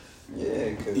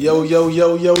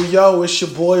Yo, it's your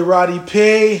boy Roddy P.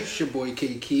 It's your boy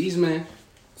K Keys, man.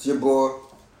 It's your boy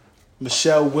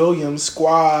Michelle Williams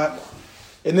Squad.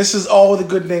 And this is All the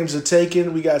Good Names Are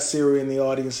Taken. We got Siri in the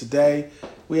audience today.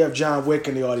 We have John Wick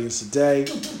in the audience today.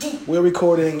 We're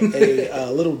recording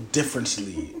a little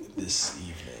differently this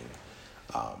evening.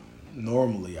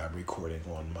 Normally I'm recording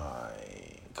on my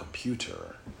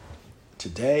computer.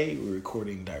 Today we're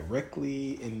recording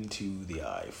directly into the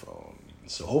iPhone.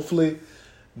 So hopefully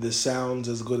this sounds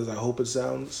as good as I hope it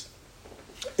sounds.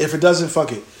 If it doesn't,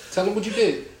 fuck it. Tell them what you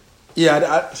did. Yeah,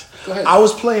 Go ahead. I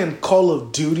was playing Call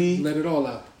of Duty. Let it all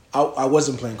out. I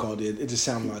wasn't playing Call of Duty. It just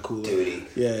sounded a lot cooler. Duty.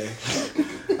 Yeah.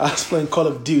 I was playing Call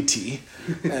of Duty.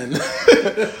 And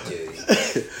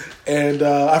and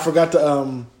I forgot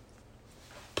to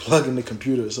plug in the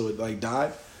computer, so it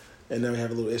died. And then we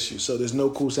have a little issue. So there's no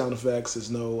cool sound effects.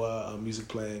 There's no music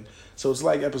playing. So it's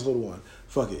like episode 1.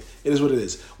 Fuck it. It is what it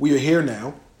is. We are here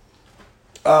now.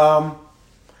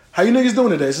 How you niggas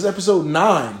doing today? This is episode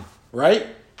 9, right?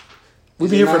 We've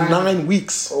been here for 9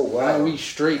 weeks. Oh wow, 9 weeks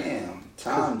straight. Damn,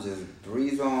 time just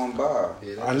breezed on by.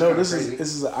 Yeah, I know this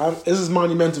is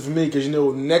monumental for me because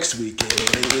next week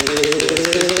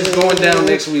It's going down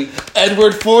next week.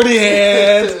 Edward 40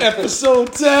 Hands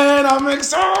episode 10. I'm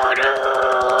excited.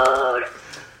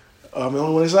 I'm the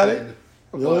only one excited.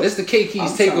 It's the K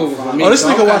Keys takeover for me. Oh, this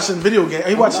so nigga watching video game.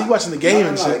 He watching the game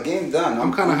and The shit. game's done.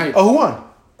 I'm kind of hyped. Oh, who won?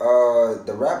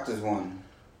 The Raptors won.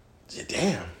 Yeah,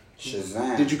 damn.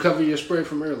 Shazam. Did you cover your spread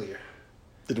from earlier?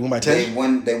 Did they win by 10?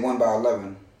 They won by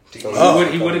 11. So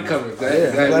He would have covered.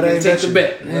 Glad glad I he ain't didn't take the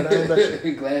bet bet. you. Glad I ain't bet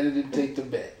you. Glad he didn't take the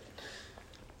bet.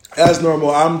 As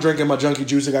normal, I'm drinking my junkie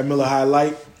juice. I got Miller High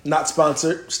Light. Not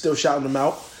sponsored. Still shouting them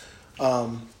out.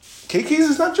 K Keys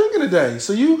is not drinking today.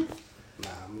 So you...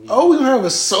 Oh, we gonna have a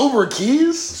sober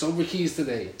Keys? Sober Keys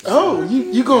today. Oh,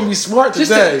 you gonna be smart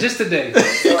today. Just today.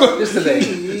 Just today.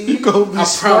 You gonna be I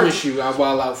smart. promise you, I'll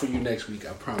wild out for you next week.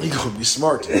 I promise. You gonna be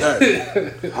smart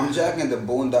today. I'm jacking the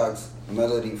Boondocks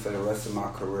melody for the rest of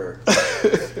my career.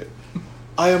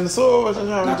 I am so...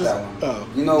 Not that one. Oh.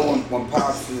 You know when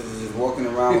Pops is just walking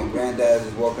around, when Granddad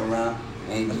is walking around,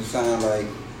 and you sound like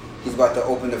he's about to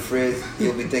open the fridge,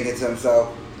 he'll be thinking to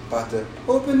himself, about to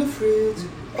open the fridge.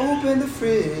 Open the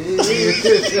fridge.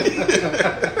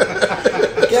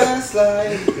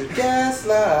 Gaslight.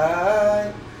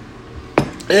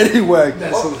 Anyway.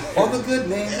 All the good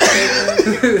names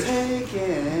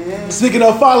taken. Speaking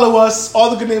of, follow us. All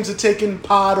the good names are taken.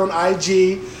 Pod on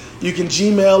IG. You can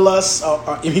Gmail us.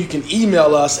 You can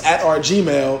email us at our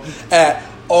Gmail at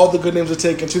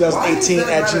allthegoodnamesaretaken2018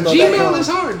 at gmail.com. Gmail is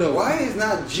hard though. Why is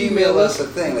not Gmail us a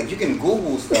thing? Like you can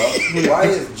Google stuff. Why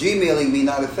is Gmailing me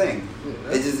not a thing?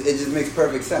 It just makes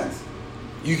perfect sense.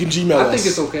 You can Gmail us. I think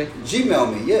it's okay. Gmail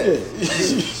me, yeah.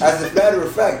 As a matter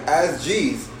of fact, as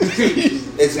G's,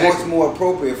 it's much more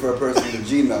appropriate for a person to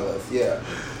Gmail us, yeah.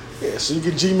 Yeah, so you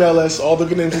can Gmail us. All the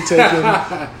good names are taken.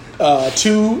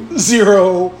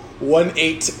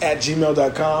 2018 at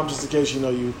gmail.com, just in case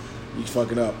you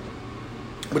fucking up.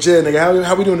 But yeah, nigga,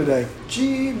 how we doing today?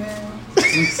 Gmail.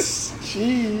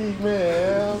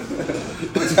 Gmail.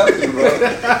 I'm telling you, bro.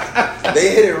 They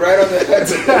hit it right on the head.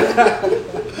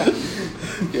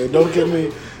 Yeah, don't get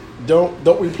me.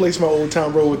 Don't replace my Old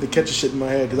Town Road with the catchy shit in my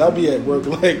head, because I'll be at work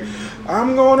like,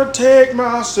 I'm gonna take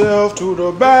myself to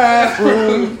the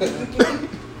bathroom.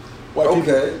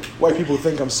 White people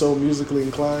think I'm so musically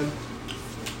inclined.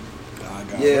 I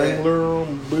got Wrangler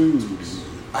booze.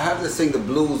 I have to sing the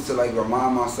blues to like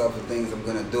remind myself of things I'm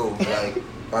gonna do. Like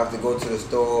if I have to go to the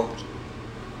store,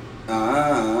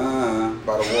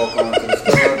 about to walk on to the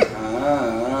store,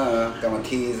 got my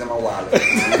keys and my wallet.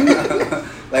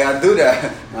 Like I do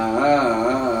that.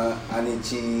 I need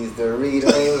cheese,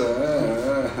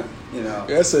 Doritos.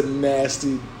 That's a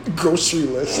nasty grocery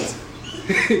list.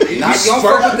 Not y'all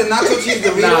fuck with the nacho cheese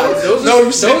Doritos.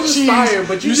 You said cheese. Fire,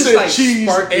 but you just said like cheese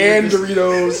and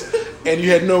Doritos, and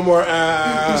you had no more.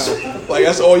 Like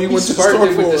that's all you went to the store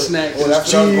for. With the snacks. Well,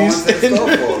 that's what I was going to the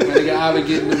store for. Nigga, I be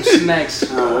getting them snacks.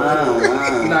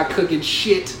 Not cooking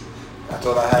shit. I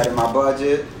thought I had in my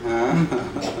budget.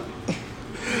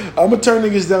 I'm gonna turn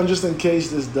niggas down just in case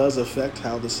this does affect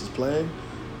how this is playing.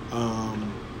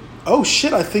 Oh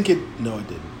shit! I think it. No, it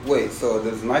didn't. Wait, so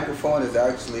this microphone is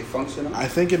actually functional? I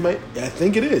think it might. I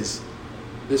think it is.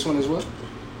 This one is what?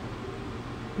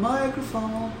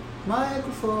 Microphone.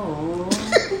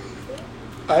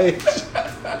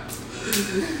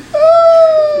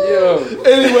 Yo.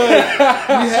 Anyway,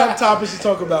 we have topics to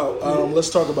talk about. Let's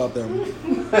talk about them.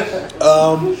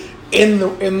 In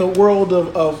the world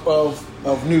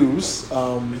of news,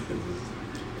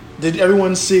 did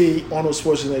everyone see Arnold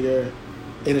Schwarzenegger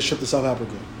in his trip to South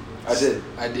Africa? I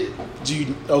did. Do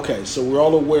you? Okay, so we're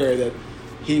all aware that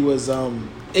he was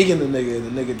egging the nigga,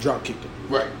 and the nigga drop kicked him.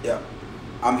 Right. Yeah.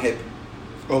 I'm hip.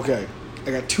 Okay,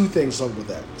 I got two things to talk about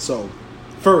that. So,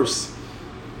 first,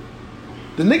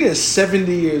 the nigga is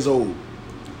 70 years old.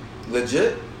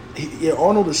 Legit? Yeah,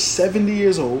 Arnold is 70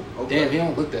 years old. Okay. Damn, he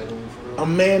don't look that old for real. A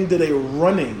man did a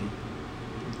running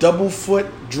double foot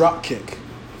drop kick,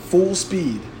 full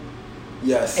speed,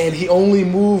 Yes. and he only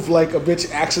moved like a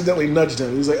bitch accidentally nudged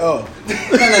him. He was like, "Oh,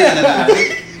 No.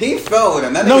 He fell with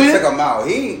him. That No, nigga he took him out.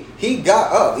 He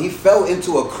got up. He fell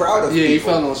into a crowd of Yeah, people. he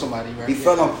fell on somebody, right? He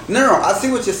fell on. No. I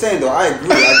see what you're saying though. I agree.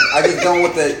 I just don't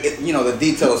want the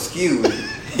details skewed.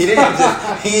 He didn't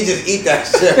just eat that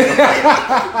shit.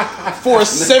 for a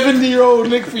 70-year-old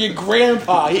nigga, for your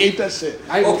grandpa, he ate that shit."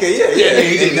 Okay, yeah.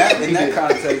 he did. In that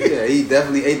context, yeah, he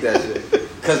definitely ate that shit.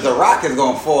 Cause the rock is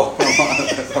gonna fall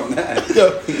from that.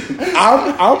 Yo,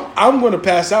 I'm gonna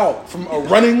pass out from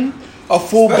running a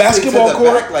full Especially basketball to the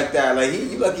court. back like that. Like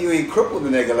you lucky you ain't crippled the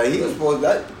nigga. Like he was supposed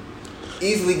to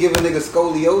easily give a nigga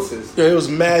scoliosis. Yeah, it was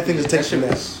mad things to take from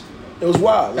that. It was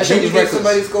wild. Like, That shit Can you was give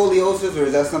reckless. somebody scoliosis, or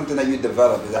is that something that you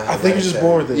develop? Is that how I think you're just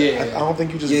born with it. Yeah. I don't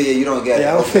think you just. Yeah, you don't get it.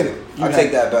 Yeah, I don't Okay. think. You I'll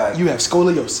take that back. You have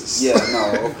scoliosis. Yeah,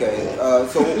 no, okay.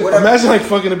 So whatever. Imagine like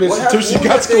fucking a bitch What until she happened-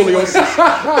 got what was the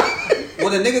scoliosis. thing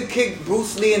When a nigga kicked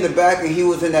Bruce Lee in the back and he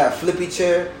was in that flippy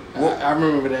chair, I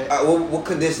remember that. what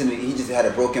condition? He just had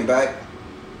a broken back.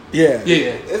 Yeah.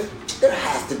 Yeah. There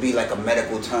has to be like a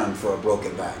medical term for a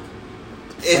broken back.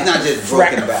 It's not just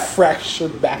broken back.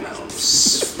 Fractured back.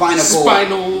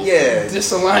 Spinal. Yeah.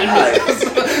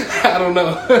 Disalignment. I don't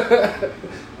know.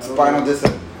 Spinal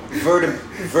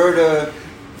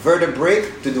vertebrae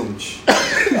to doomch.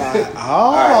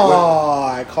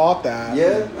 I caught that.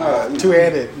 Yeah? Alright.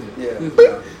 Two-handed.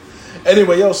 Yeah.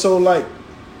 Anyway, yo, so like,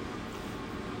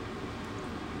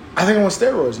 I think I'm on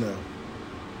steroids now.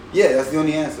 Yeah, that's the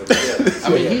only answer. Yeah. I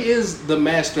mean, he is the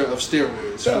master of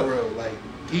steroids Yeah. for real. Like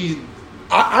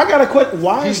I got a question.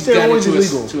 Why is he's got steroids it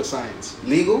illegal? to a science.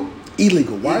 Legal?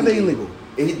 Illegal. Why are they illegal?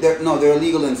 They're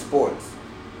illegal in sports.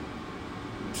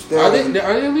 Are they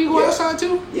illegal Yeah. outside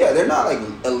too? Yeah, they're not like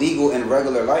illegal in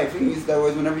regular life. You can use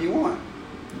steroids whenever you want.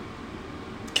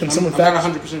 Can I'm someone not fact?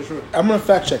 100% sure. I'm gonna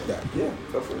fact check that. Yeah,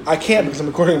 go for it. I can't because I'm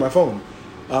recording on my phone.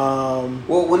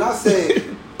 Well, when I say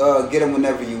get them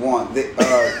whenever you want, they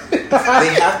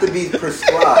have to be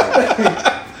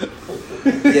prescribed.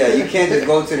 Yeah, you can't just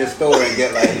go to the store and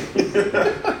get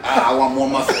like, I want more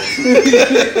muscles.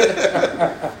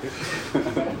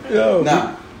 Yo,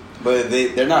 Nah, but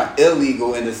they're not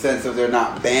illegal in the sense of they're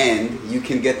not banned. You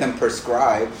can get them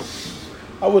prescribed.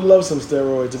 I would love some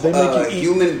steroids if they make you eat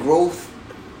Human growth.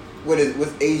 What's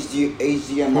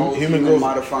HGMO? Human growth.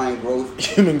 modifying growth.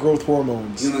 human growth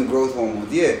hormones. Human growth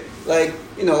hormones. Yeah, like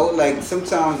like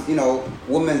sometimes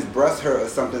women's breasts hurt or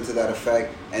something to that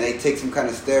effect, and they take some kind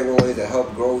of steroids that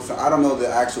help grow. So I don't know the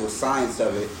actual science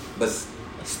of it, but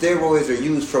steroids are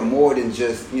used for more than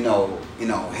just hitting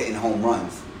home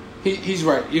runs. He's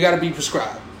right. You got to be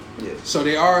prescribed. Yeah. So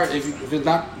they are. If it's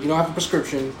not, you don't have a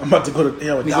prescription. I'm about to go to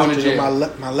a We going to doctor. jail.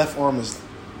 My left arm is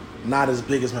not as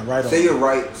big as my right arm. Say your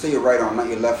right arm, not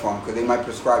your left arm, because they might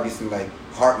prescribe you some like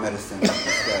heart medicine.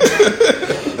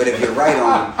 But if your right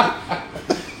arm,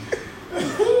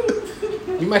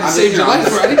 You might have saved your life,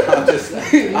 right? I'm just,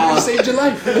 You might have saved your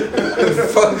life.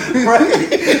 fuck, right?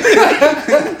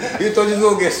 You thought you was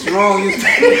gonna get strong. You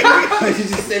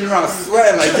just sitting around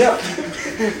sweating like, yeah.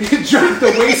 You dropped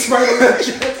the waist right on your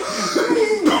chest.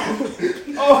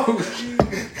 Oh,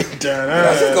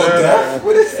 Let's just go deaf.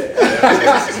 What is it?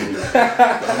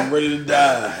 I'm ready to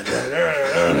die.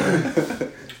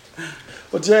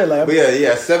 But yeah, like But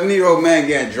yeah, 70-year-old man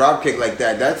getting drop kicked like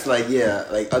that. That's like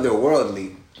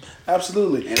otherworldly.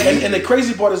 absolutely. And the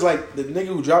crazy part is like the nigga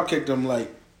who drop kicked him like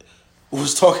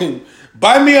was talking,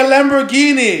 "Buy me a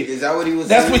Lamborghini." Is that what he was?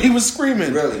 That's saying? what he was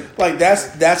screaming. Really? Like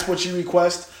that's what you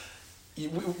request.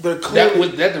 They're clearly,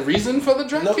 was that the reason for the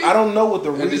drop no, kick? I don't know what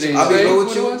the And did reason. they I'll be say real with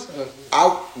what you. it was?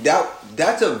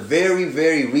 That's a very,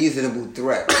 very reasonable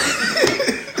threat.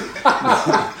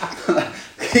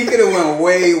 He could have went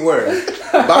way worse.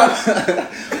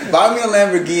 Buy me a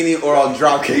Lamborghini or I'll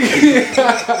drop kick you.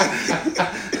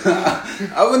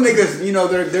 Other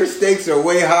niggas, their stakes are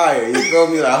way higher. You feel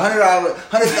me? Like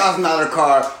 $100,000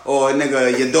 car, or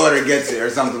nigga, your daughter gets it or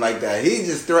something like that. He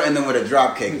just threatened them with a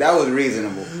drop kick. That was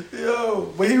reasonable.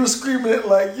 Yo, but he was screaming it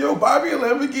like, "Yo, buy me a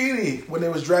Lamborghini!" When they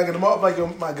was dragging him off, like, "Yo,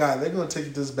 my God, they're gonna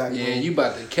take this back." Yeah, road. you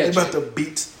about to They catch about it. to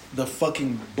beat the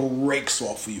fucking brakes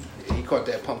off of you. Yeah, he caught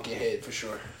that pumpkin head for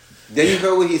sure. Then you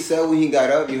heard what he said when he got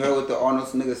up? You heard what the Arnold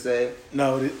nigga said?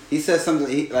 No, He said something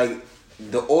he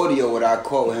the audio what I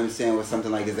caught with him saying was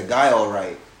something like, "Is the guy all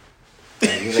right?" And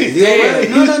he was like, "Is he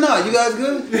all right?" No, you guys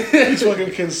good? He's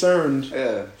fucking concerned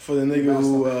Yeah. for the nigga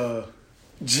who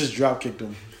just drop kicked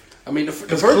him. I mean, the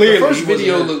clearly first he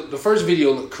video wasn't the first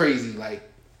video looked crazy, like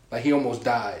he almost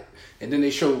died, and then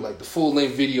they showed like the full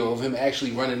length video of him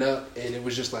actually running up, and it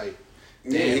was just like,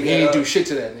 damn, Yeah, he ain't do shit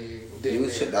to that nigga.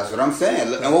 That's what I'm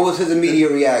saying. And what was his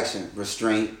immediate reaction?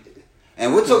 Restraint.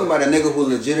 And we're talking about a nigga who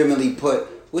legitimately put,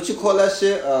 what you call that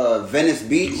shit? Venice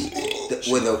Beach.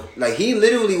 He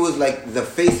literally was like the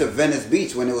face of Venice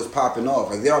Beach when it was popping off.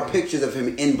 Like there are pictures of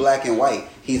him in black and white.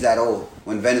 He's that old.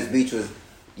 When Venice Beach was,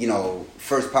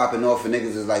 first popping off and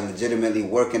niggas was like legitimately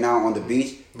working out on the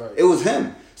beach. Right. It was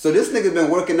him. So this nigga been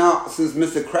working out since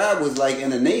Mr. Crab was like in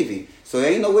the Navy. So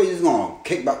there ain't no way he's gonna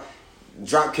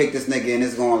drop kick this nigga and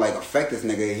it's gonna like affect this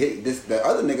nigga. The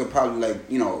other nigga probably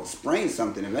sprain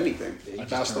something if anything. Yeah, he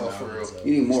bounced off for real.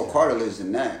 You need more cartilage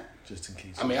than that. Just in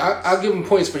case. I mean, I'll give him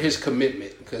points for his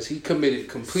commitment because he committed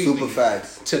completely Super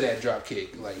facts. to that drop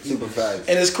kick. Like Super facts.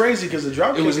 And it's crazy because the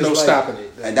drop kick it was is no like, stopping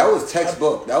it. And that was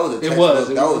textbook. That was a textbook.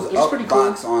 It was pretty cool.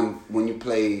 Box on when you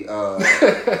play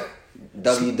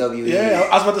WWE. Yeah,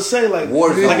 I was about to say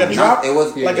Warzone. like a drop, It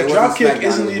was like a it drop wasn't kick SmackDown,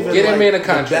 isn't it was even Get that like man a the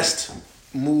contract. best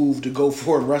move to go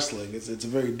for in wrestling. It's a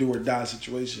very do or die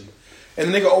situation,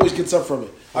 and the nigga always gets up from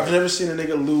it. I've never seen a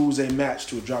nigga lose a match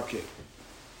to a drop kick.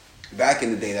 Back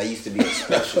in the day, that used to be a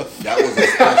special. That was a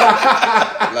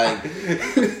special.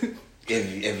 Like,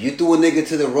 if you threw a nigga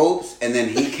to the ropes and then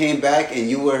he came back and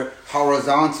you were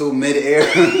horizontal midair,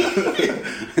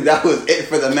 that was it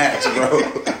for the match, bro.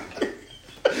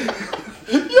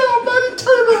 Yo, man, he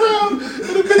turned around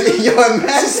and the bitch Yo,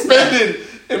 imagine suspended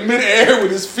in midair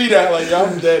with his feet out like, yo,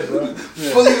 I'm dead, bro.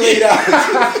 fully laid out.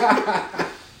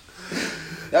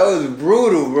 That was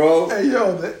brutal, bro. Hey,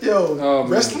 Oh,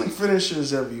 wrestling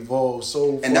finishers have evolved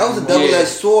so. And that was a fucking double-edged Yeah.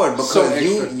 sword because So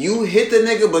extra. you hit the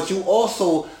nigga, but you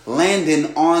also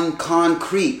landing on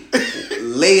concrete,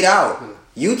 laid out.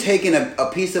 You taking a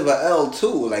piece of a L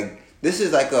too. Like this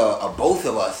is like a both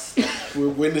of us.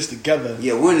 We're in this together.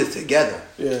 Yeah, we're in this together.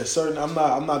 Yeah, certain. I'm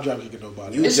not drop kicking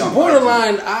nobody. You It's jump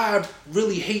borderline. I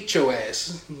really hate your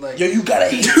ass. Like, Yo, you gotta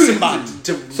hate somebody.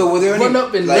 So were there any run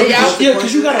up and like, lay out? Yeah,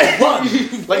 because you gotta run.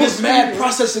 Like there's mad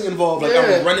processing involved. Like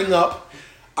Yeah. I'm running up,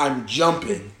 I'm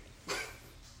jumping,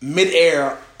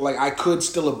 midair. Like I could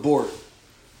still abort,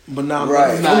 but now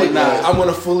Right. I'm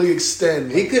gonna fully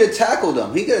extend. He could have tackled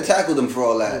him. He could have tackled him for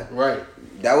all that. Right.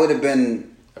 That would have been.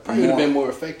 Probably would have been more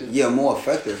effective. Yeah, more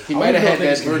effective. He I might don't have know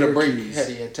had if that niggas can hear vertebrae keys. had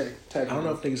he had I don't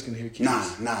know if niggas can hear keys.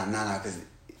 Nah. Because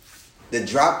the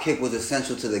drop kick was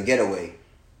essential to the getaway.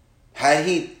 Had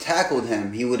he tackled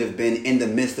him, he would have been in the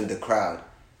midst of the crowd.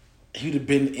 He would have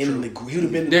been in the. He would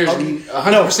have been. There's hugging-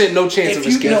 100% no chance if of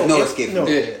you- escape. There's no if- escape. no.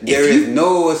 Yeah. There If is you-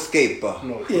 no escape.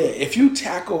 No. Yeah, if you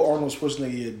tackle Arnold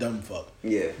Schwarzenegger, you're a dumb fuck.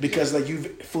 Yeah. Because like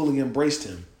you've fully embraced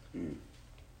him.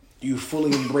 You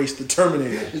fully embraced the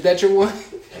Terminator. Is that your one?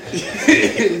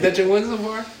 Is that your one so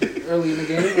far? Early in the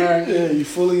game? All right. Yeah, you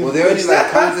fully. Were there any embraced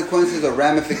like consequences or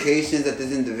ramifications that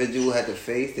this individual had to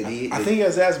face? Did he? I think he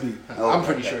has ass beat. I'm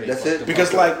pretty sure they That's fucked it? him Because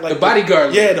up. like the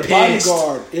bodyguard. yeah, the pissed.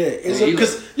 bodyguard, yeah, Yeah, he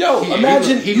because looked- yo, he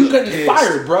imagine looked- he you looked getting pissed.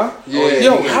 fired, bro. Yeah,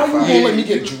 Yo, he how got you fired. gonna let me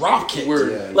get drop kicked?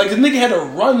 Word. Yeah. Like the nigga had to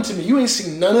run to me. You ain't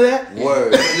seen none of that.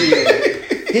 Word. Yeah.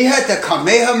 He had to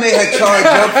Kamehameha charge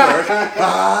up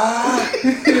first.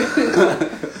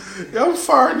 Yo, I'm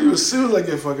firing you as soon as I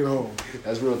get fucking home.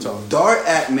 That's real talk. Dart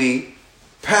at me,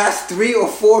 past 3 or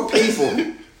 4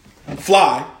 people,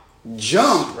 Fly.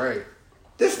 jump. Right.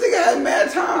 This nigga had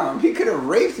mad time. He could have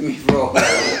raped me for all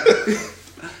that.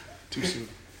 Too soon.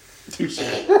 Too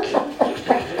soon.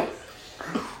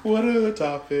 What are the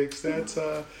topics? That's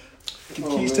Can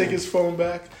Keys take his phone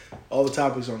back? All the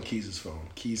topics on Keys' phone.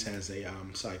 Keys has a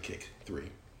Sidekick 3.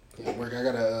 Yeah, work. I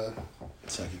gotta.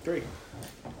 Sidekick 3.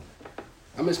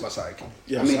 I miss my sidekick.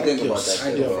 Yeah, I mean, Sidekick- think about that I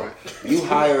shit, do, bro. right. You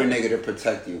hire a nigga to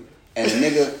protect you, and a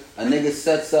nigga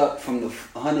sets up from the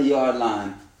 100-yard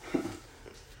line.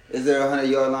 Is there a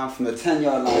 100-yard line from the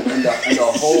 10-yard line in the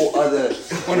whole other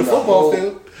On the football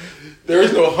field. There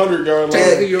is no 100-yard line.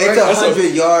 Technically, you're it's right.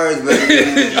 100 yards,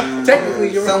 but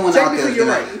Technically, you're right. someone Technically, you're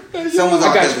out right. there's someone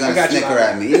out got there's you. I gonna got you. snicker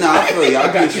at me. You know, I feel you. I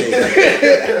appreciate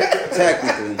that.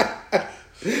 Technically,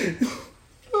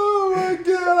 Oh my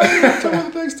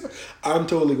god! I'm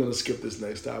totally gonna skip this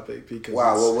next topic because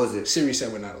wow. What was it? Siri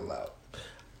said we're not allowed.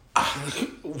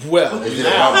 well, Is it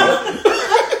about?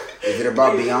 Is it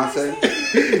about Beyonce?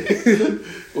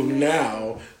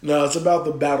 no, it's about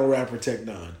the battle rapper Tech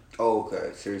Nine. Oh,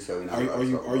 okay. Seriously,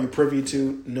 Are you privy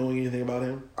to knowing anything about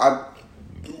him?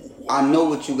 I know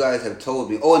what you guys have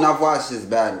told me. Oh, and I've watched his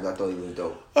battles. I thought he was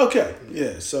dope. Okay,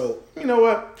 yeah. So you know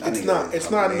what? That It's nigga not. is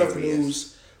It's not enough hilarious.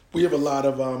 news. We have a lot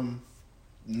of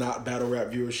not battle rap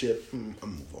viewership. I'll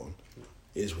move on.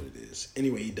 It is what it is.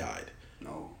 Anyway, he died.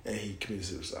 No. And he committed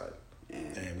suicide. Yeah.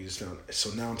 And we just found it. So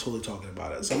now I'm totally talking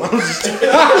about it. So I'm just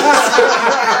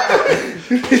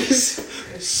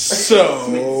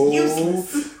so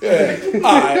yeah.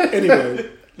 Alright, anyway.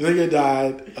 The nigga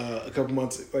died a couple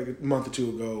months, like a month or two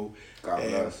ago. God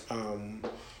bless.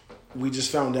 We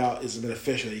just found out it's been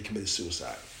official that he committed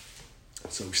suicide.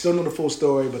 So we still know the full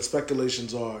story, but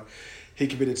speculations are he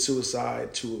committed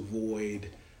suicide to avoid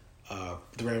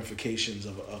the ramifications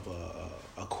of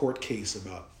a court case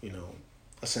about,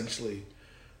 essentially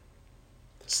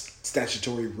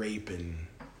statutory rape and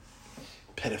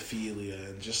pedophilia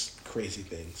and just crazy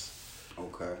things.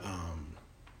 Okay.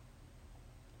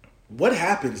 What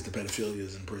happens to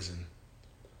pedophilias in prison?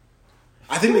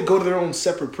 I think they go to their own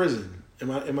separate prison. Am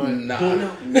I? Nah.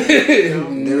 Nobody.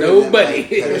 Nobody.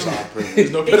 There's no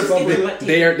pedophile prison.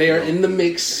 They are in the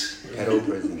mix. Pedo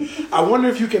prison. I wonder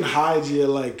if you can hide your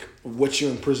what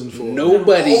you're in prison for.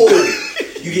 Nobody.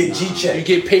 You get G-check. You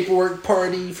get paperwork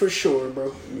party for sure,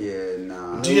 bro. Yeah,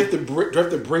 nah. Do you have to? Do I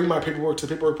have to bring my paperwork to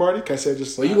the paperwork party? Can I say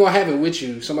just? Well, you gonna have it with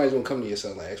you. Somebody's gonna come to your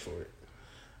cell and ask for it.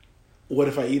 What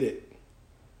if I eat it?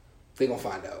 They gonna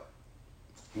find out.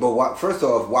 But first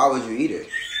off, why would you eat it?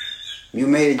 You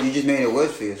just made it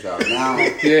worse for yourself. Now,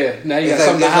 Yeah. Now you got it's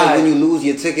something to like hide. when you lose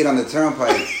your ticket on the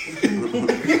turnpike.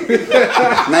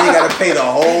 Now you gotta pay the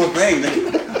whole thing.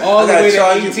 All the I gotta way to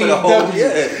charge you for the whole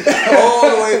 18W. all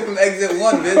the way from exit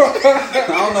 1, bitch. I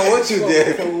don't know what you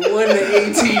did. From 1 to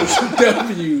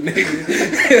 18W,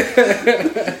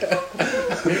 nigga.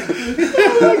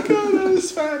 Oh my god, that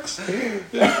is facts.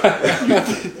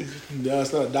 No,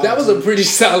 it's not. That was a pretty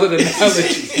solid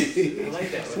analogy. I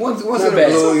like that one. Once Not in a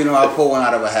bad. blue, I pull one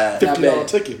out of a hat. Not $50 bad.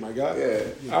 ticket, my guy. Yeah.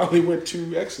 I only went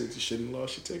 2 exits. You shouldn't have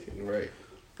lost your ticket. Right.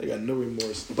 They got no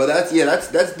remorse. But that's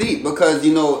deep because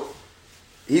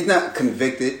he's not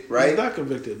convicted, right? He's not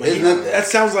convicted. But It's not- that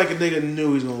sounds like a nigga knew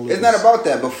he was gonna lose. It's not about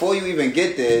that. Before you even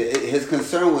get there, his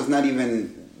concern was not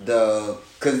even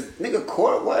because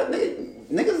court what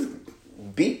niggas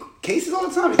beat cases all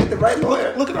the time. You get the right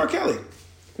lawyer. Look at R. Kelly.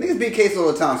 Niggas beat cases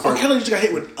all the time. So R. Kelly just got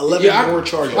hit with 11 more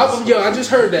charges. I just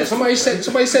heard that. Somebody said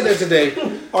that today.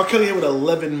 R. Kelly hit with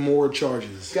 11 more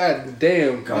charges. God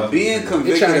damn. being They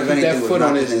convicted trying to of keep that anything was foot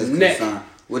on not his his neck. concern.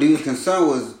 What he was concerned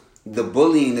was the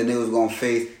bullying that they was gonna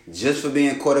face just for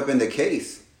being caught up in the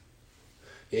case.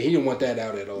 Yeah, he didn't want that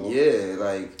out at all. Yeah,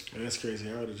 like Man, that's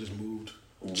crazy. I would have just moved.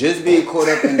 just being caught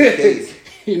up in the case.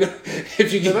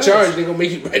 If you get charged, they're gonna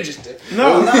make you register.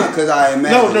 Well, nah, because I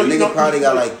imagine No, the nigga no, probably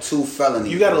no. got 2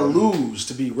 felonies. You gotta bro. lose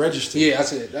to be registered. Yeah,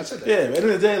 that's it. That's it. Yeah, but at the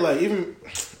end of the day, even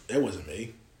that wasn't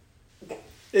me.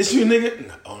 It's you, nigga.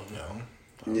 No, oh no.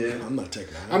 Yeah. I'm not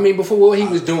taking that. I mean, before what he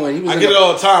was doing, he was. I in get a- it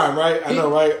all the time, right? I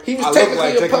know, right? He was I look technically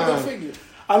like a taking public on. figure.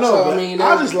 I know, So, but I mean,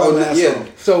 I just love that yeah. song.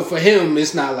 So for him,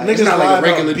 it's not like Niggas it's not lie like a about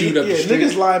regular dude up the street.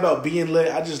 niggas lie about being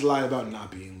lit. I just lie about not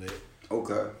being lit.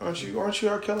 Okay. Aren't you R.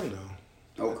 Kelly now?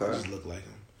 I Okay. just look like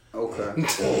him. Okay.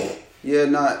 Yeah,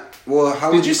 not well.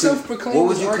 How Did would you you self-proclaim What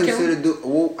would as you R. Kelly? consider do?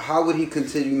 Well, how would he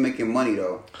continue making money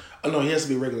though? Oh no, he has to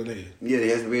be a regular nigga. Yeah, he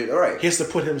has to be all right. He has to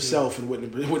put himself in with the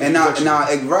And now, right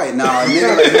now, a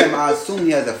nigga like him, I assume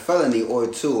he has a felony or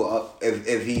 2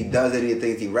 if he does any of the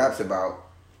things he raps about.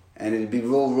 And it'd be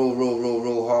real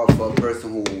hard for a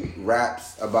person who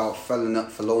raps about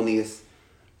felonious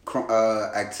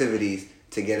activities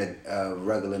to get a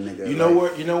regular nigga. You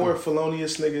know where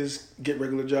felonious niggas get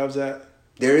regular jobs at?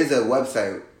 There is a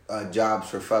website, Jobs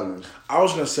for Felons. I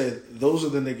was gonna say those are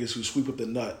the niggas who sweep up the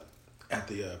nut at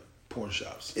the porn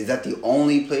shops. Is that the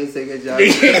only place they get jobs?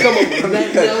 They can't come up with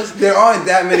nothing else. There aren't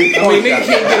that many I porn mean, nigga shops.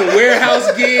 can't get a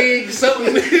warehouse gig,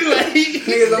 something like.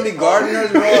 Niggas only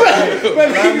gardeners, bro. But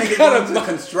Not nigga niggas gotta going to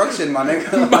construction, my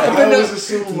nigga. I Like, always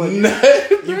assume like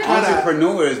you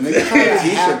entrepreneurs, niggas have a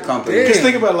t-shirt company. Just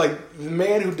think about it, like the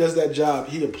man who does that job,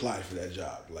 he applied for that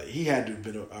job. Like he had to have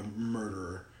been a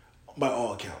murderer by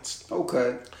all accounts.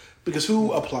 Okay. Because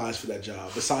who applies for that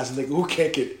job besides a nigga who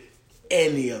can't get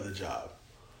any other job?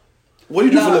 What do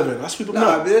you do for a living? I sweep them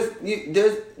up. There's Can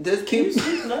you keep.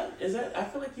 sweep nut? Is that? I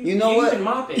feel like You know what? can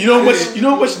mop it. You know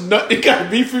how much nut it gotta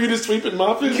be for you to sweep and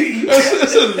mop it?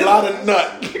 That's a lot of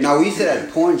nut. Now we said at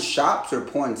porn shops or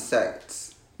porn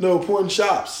sects? No, porn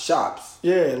shops. Shops.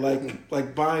 Yeah,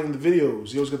 like buying the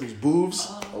videos. You always got those boobs.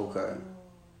 Okay.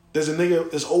 There's a nigga.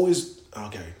 There's always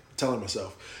okay. I'm telling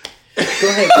myself. Go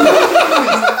ahead.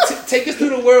 Take us through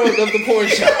the world of the porn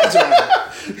shop.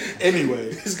 Anyway,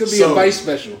 It's gonna be a Vice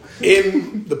special.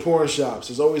 In the porn shops,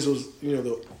 there's always those,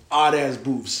 the odd ass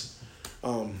booths.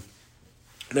 I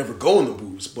never go in the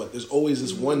booths, but there's always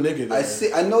this one nigga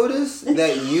there. I noticed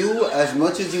that you, as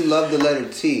much as you love the letter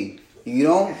T, you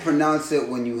don't pronounce it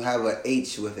when you have a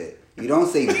H with it. You don't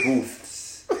say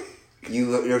booths.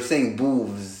 You're saying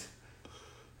booths.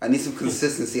 I need some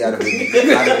consistency out of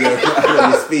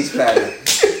your speech pattern.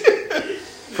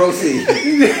 Proceed.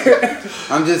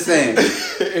 I'm just saying.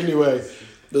 Anyway,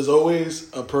 there's always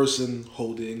a person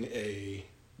holding a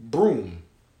broom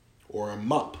or a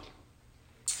mop.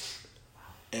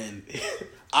 And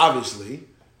obviously,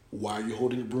 why are you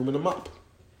holding a broom and a mop?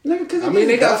 No,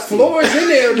 they got floors in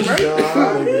there, right?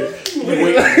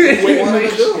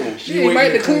 You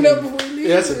might have cleaned up before you leave.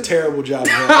 Yeah, that's a terrible job.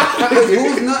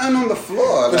 Who's nothing on the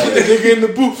floor? The nigga in the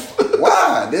booth.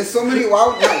 Why? There's so many.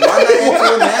 Why not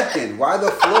into a napkin? Why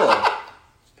the floor?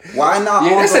 Why not?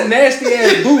 Yeah, that's a nasty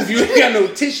ass booth. You ain't got no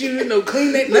tissue, no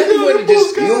clean that, nothing but it.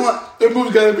 Just that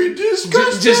booth gotta be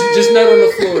disgusting. Just nut on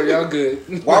the floor. Y'all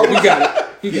good? Why we got it.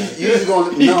 You just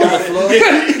gonna nut on the floor?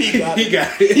 He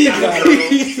got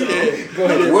it. Go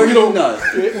ahead. Where do you nut?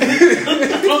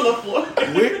 On the floor.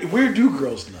 Where do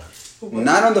girls nut?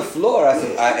 Not on the floor.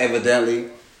 I evidently.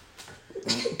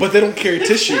 But they don't carry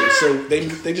tissue, so they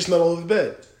just nut all over the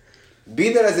bed.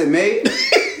 Be that as it may,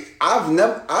 I've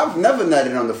never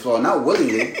nutted on the floor, not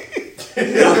willingly.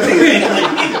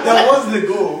 That was the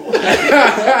goal.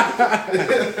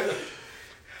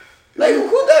 Like,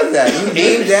 who does that? You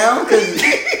aim down?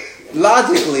 Because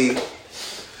logically,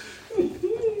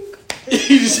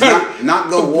 You just not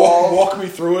the wall. Walk me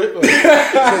through it.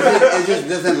 It just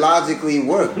doesn't logically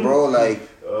work, bro. Like,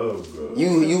 Oh, bro.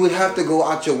 you would have to go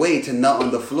out your way to nut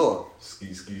on the floor.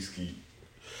 Ski.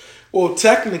 Well,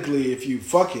 technically, if you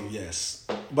fucking, yes.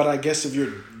 But I guess if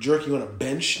you're jerking on a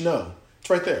bench, no. It's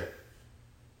right there.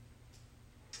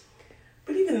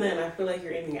 But even then, I feel like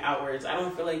you're aiming outwards. I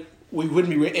don't feel like We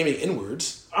wouldn't be aiming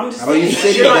inwards. I'm just Are you saying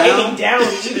sitting you're not down? aiming down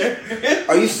either.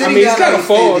 Are you sitting it's down? gotta or are you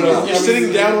fall, standing though. up? You're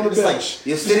sitting down on the bench.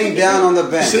 You're sitting down on the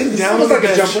bench. Sitting down on the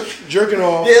bench, jerking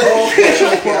off. Okay.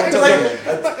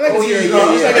 Oh yeah. No.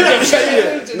 I can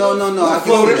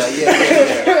see that.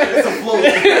 Yeah. It's a float.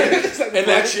 In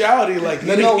actuality, like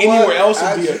You know anywhere what?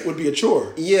 else would be a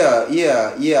chore. Yeah,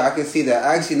 I can see that.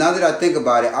 Actually, now that I think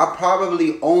about it, I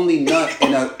probably only nut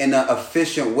in an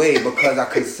efficient way because I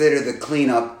consider the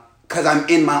cleanup because I'm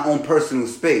in my own personal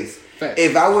space. Fact.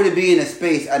 If I were to be in a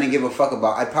space I didn't give a fuck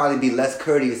about, I'd probably be less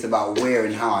courteous about where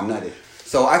and how I nutted.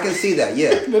 So I can see that. Yeah,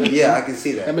 I can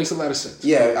see That that. makes a lot of sense.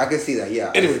 Yeah, I can see that.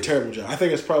 Yeah. Anyway, terrible job. I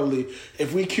think it's probably,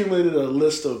 if we accumulated a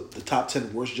list of the top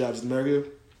 10 worst jobs in America,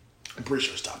 I'm pretty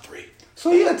sure it's top 3.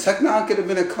 So yeah, Tech9 could have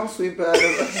been a cum sweeper.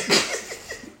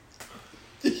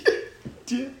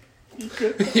 Yeah.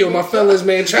 Yo, my fellas,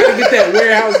 man, try to get that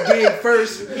warehouse gig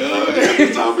first.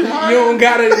 You don't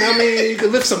gotta. I mean, you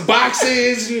can lift some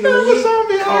boxes. You know,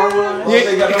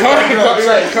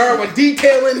 car with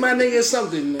detailing, my nigga,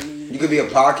 something. You could be a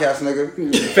podcast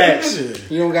nigga. Facts.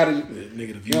 You don't gotta. Nigga,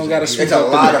 the views You don't gotta out switch It's a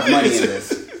lot of money in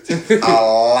this. A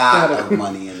lot of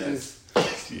money in this.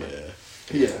 here.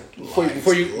 Yeah. Before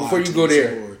you go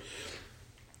there.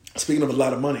 Speaking of a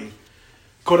lot of money,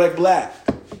 Kodak Black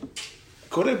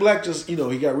just, he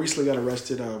recently got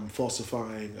arrested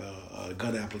falsifying a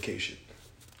gun application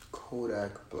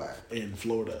Kodak Black. in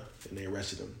Florida, and they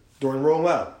arrested him during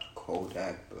Rollout.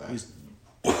 Kodak Black.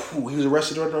 He was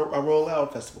arrested during a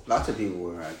Rollout festival. Lots of people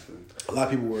were actually. A lot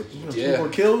of people were, Yeah. people were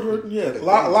killed. A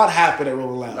lot happened at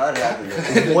Rollout. A lot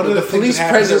happened. One of The things police that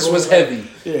happened presence at was Rollout- heavy.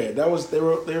 Yeah,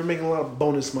 they were making a lot of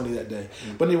bonus money that day.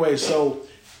 But anyway, so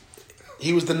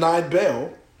he was denied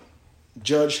bail.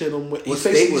 Judge hit him with. What He's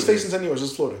state was facing it? 10 years.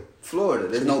 It's Florida. Florida.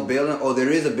 There's no bail. There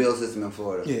is a bail system in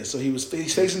Florida. Yeah, so he's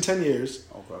facing 10 years,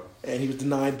 Okay. and he was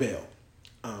denied bail.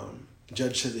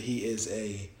 Judge said that he is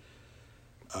a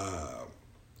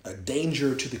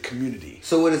danger to the community.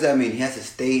 So what does that mean? He has to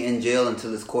stay in jail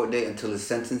until his court date, until his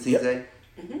sentencing Yep. day?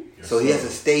 So he has to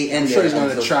stay in I'm there. sure he's gonna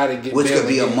until- try to get which bail could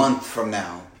be a again. month from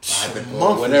now.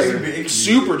 whatever.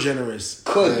 Super generous.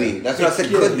 Could be. That's what I said.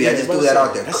 Could be. I just threw that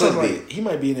out there. Could be. Like, he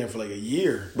might be in there for like a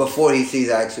year. Before he sees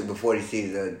a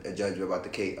judge about the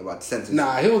case, about the sentence.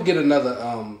 Nah, he'll get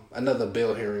another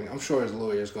bail hearing. I'm sure his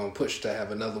lawyer is gonna push to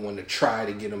have another one to try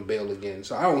to get him bail again.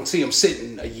 So I don't see him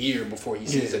sitting a year before he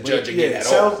sees a judge again at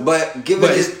all. But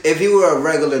if he were a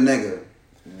regular nigga,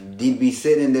 he'd be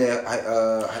sitting there.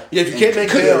 Yeah, if you can't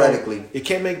make bail, theoretically,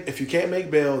 if you can't make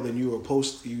bail, then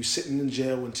you sitting in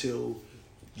jail until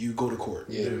you go to court.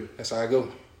 Yeah, that's how I go.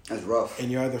 that's rough.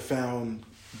 And you're either found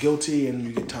guilty and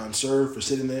you get time served for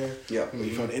sitting there, Yeah. or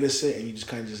you found innocent and you just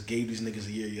kind of just gave these niggas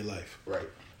a year of your life. Right.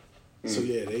 So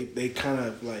yeah, they kind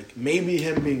of like maybe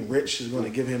him being rich is going to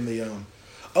give him the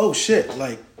oh shit,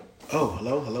 like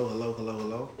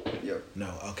hello. Yep.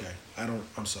 No, okay,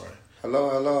 I'm sorry.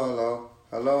 Hello.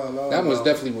 That one's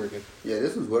definitely working. Yeah,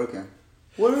 this was working.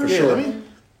 For sure.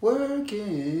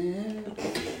 Working.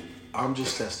 I'm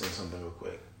just testing something real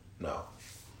quick. No.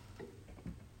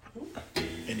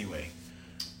 Anyway,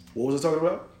 what was I talking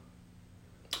about?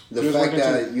 The fact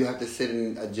that you have to sit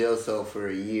in a jail cell for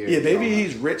a year. Yeah, maybe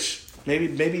he's rich.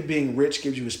 Maybe being rich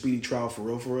gives you a speedy trial for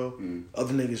real.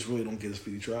 Other niggas really don't get a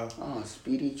speedy trial. Oh,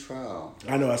 speedy trial.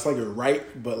 I know, it's like a right,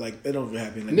 but like they don't even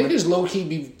happen. Like, Niggas low key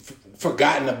be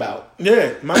forgotten about.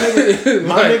 Yeah, my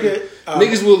nigga,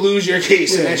 niggas will lose your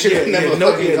case and that shit never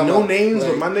fucking come no up. names,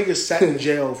 Like, but my nigga sat in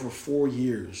jail for 4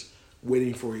 years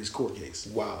waiting for his court case.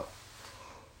 wow.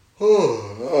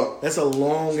 That's a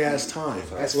long ass time.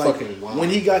 That's like fucking wild. when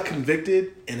he got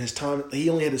convicted and his time, he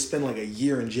only had to spend like a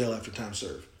year in jail after time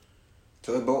served.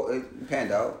 So it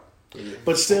panned out.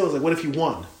 But still, it's like, what if he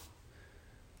won?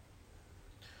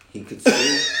 He could sue.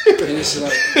 And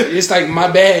it's like my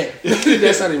bad.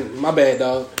 That's not even my bad,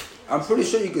 dog. I'm pretty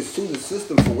sure you could sue the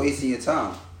system for wasting your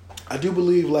time. I do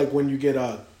believe like when you get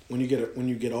off,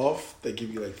 they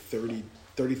give you like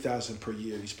 30,000 per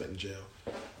year you spent in jail.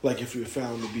 Like if you're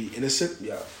found to be innocent.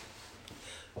 Yeah.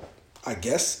 I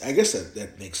guess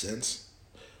that makes sense.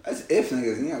 That's if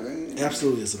niggas. Yeah.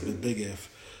 Absolutely, it's a big if.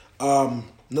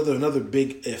 Another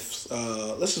big if.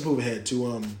 Let's just move ahead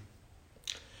to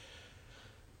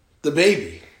the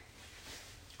baby.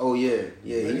 Oh yeah.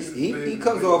 He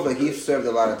comes off like he's served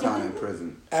a lot of time in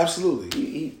prison.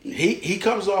 Absolutely. He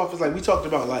comes off as like we talked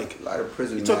about like a lot of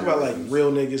prison. We talked about like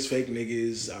real niggas, fake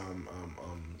niggas,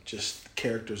 just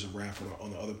characters of rap on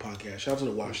the other podcast. Shout out to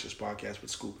the Watch This podcast with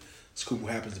Scoop. Scoop, who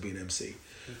happens to be an MC.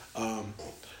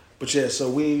 But yeah,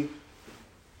 so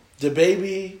the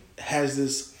baby has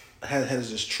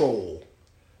this troll.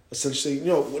 Essentially,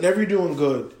 whenever you're doing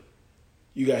good,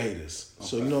 you got haters. Okay.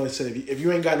 So they said if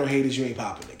you ain't got no haters, you ain't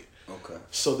popping, nigga. Okay.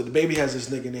 So the baby has this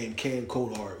nigga named Cam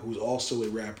Coldheart, who's also a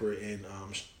rapper in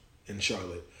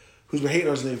Charlotte, who's been hating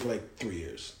on his name for like 3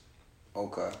 years.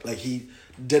 Okay. Like he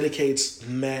dedicates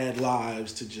mad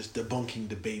lives to just debunking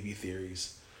the baby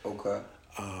theories. Okay.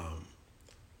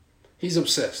 He's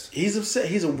obsessed. He's upset.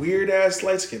 He's a weird ass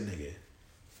light skinned nigga.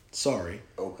 Sorry.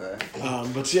 Okay.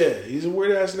 But yeah, he's a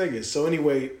weird ass nigga. So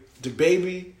anyway, the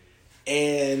baby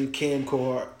and Cam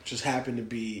Coldheart just happened to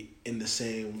be in the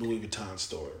same Louis Vuitton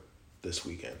store this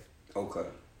weekend. Okay.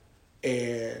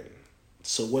 And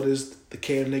so what does the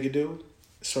Cam nigga do?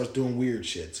 He starts doing weird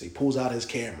shit. So he pulls out his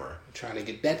camera. Trying to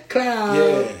get that clout.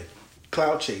 Yeah.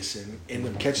 Clout chasing. End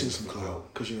up catching some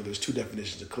clout. Because, there's two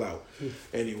definitions of clout.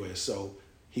 Anyway, so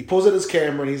he pulls out his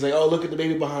camera and he's like, oh, look at the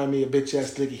baby behind me. A bitch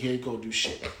ass nigga. He ain't gonna do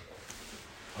shit.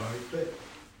 All right,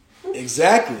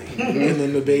 Exactly. And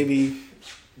then the baby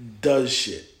does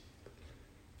shit.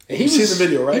 And you see the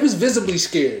video, right? He was visibly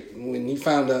scared when he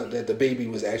found out that the baby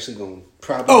was actually going to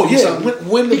probably do something.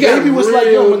 When the baby was like,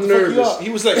 yo, what the fuck you up? He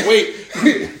was like, wait,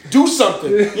 do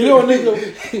something. A nigga,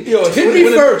 hit me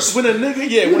first. When a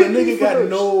nigga got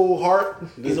no heart,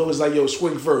 he's always like, yo,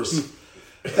 swing first.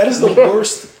 That is the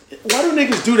worst. Why do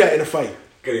niggas do that in a fight?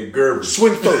 Getting Gerber.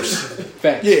 Swing first.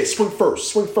 Fact. Yeah, swing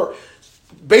first.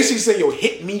 Basically say, yo,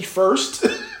 hit me first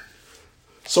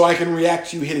so I can react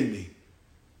to you hitting me.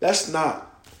 That's not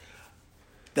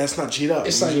cheat up.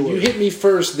 It's like, if you hit me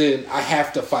first, then I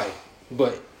have to fight.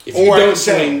 But if you don't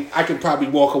swing, I can probably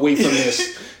walk away from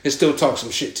this and still talk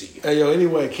some shit to you. Hey, yo,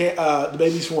 anyway, the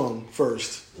baby swung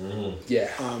first. Mm-hmm. Yeah.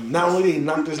 Not only did he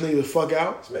knock this nigga the fuck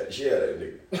out, Smack the shit out of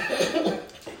that nigga.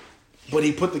 but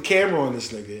he put the camera on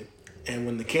this nigga, and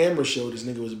when the camera showed, this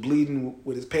nigga was bleeding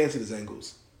with his pants at his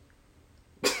ankles.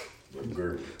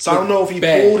 So I don't know if he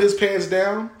pulled his pants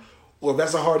down or if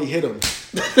that's how hard he hit him.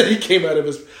 He came out of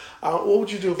his. What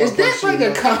would you do if Is I that punched like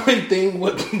you, a common thing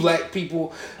with black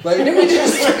people? Like, did we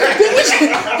just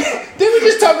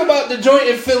talk about the joint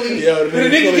in Philly? Yeah, the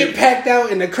nigga get packed out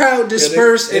and the crowd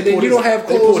disperse, and then you don't have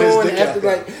clothes on after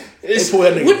like.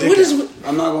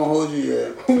 I'm not gonna hold you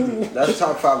yet. That's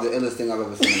top 5 the illest thing I've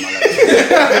ever seen in my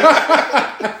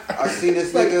life. I've seen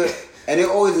this nigga, and it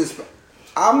always.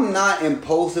 I'm not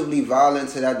impulsively violent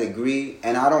to that degree,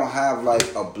 and I don't have like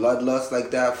a bloodlust like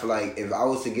that for like if I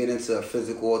was to get into a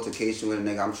physical altercation with a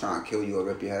nigga, I'm trying to kill you or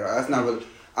rip your head off. That's not really.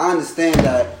 I understand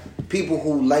that people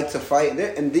who like to fight,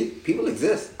 people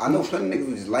exist. I know plenty of niggas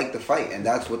who just like to fight, and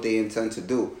that's what they intend to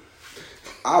do.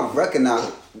 I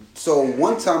recognize. So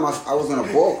one time I was on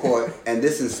a ball court, and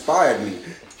this inspired me.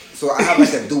 So I have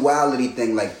like a duality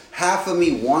thing. Like half of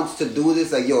me wants to do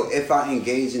this. Like, yo, if I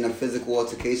engage in a physical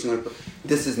altercation,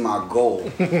 this is my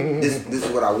goal. this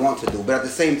is what I want to do. But at the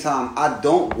same time, I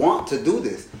don't want to do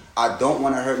this. I don't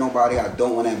want to hurt nobody. I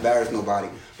don't want to embarrass nobody.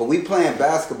 But we playing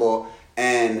basketball,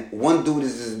 and one dude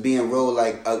is just being real,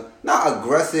 like, not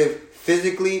aggressive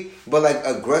physically, but like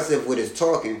aggressive with his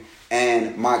talking.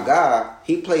 And my guy,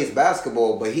 he plays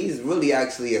basketball, but he's really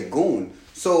actually a goon.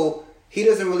 So he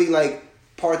doesn't really like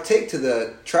partake to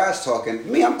the trash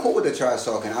talking. Me, I'm cool with the trash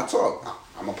talking. I talk.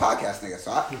 I'm a podcast nigga,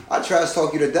 so I trash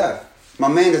talk you to death. My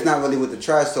man is not really with the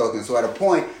trash talking. So at a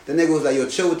point, the nigga was like, yo,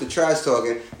 chill with the trash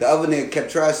talking. The other nigga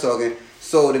kept trash talking.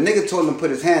 So the nigga told him to put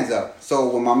his hands up. So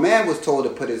when my man was told to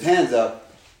put his hands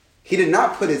up, he did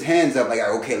not put his hands up like,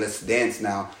 okay, let's dance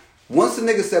now. Once the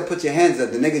nigga said put your hands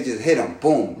up, the nigga just hit him.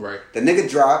 Boom. Right. The nigga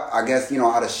dropped, I guess,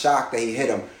 out of shock that he hit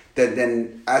him.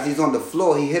 Then as he's on the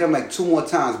floor, he hit him like 2 more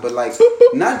times. But like,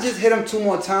 not just hit him 2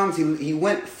 more times, he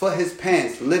went for his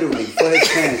pants, literally for his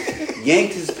pants,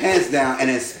 yanked his pants down and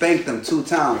then spanked him 2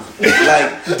 times.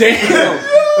 Like, damn.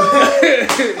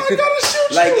 I gotta shoot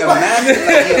you.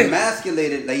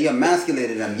 He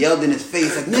emasculated him, yelled in his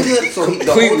face like, nigga. So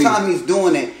the whole time he's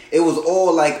doing it, it was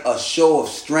all like a show of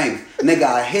strength. Nigga,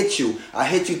 I hit you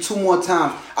 2 more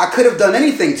times. I could have done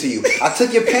anything to you. I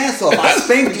took your pants off. I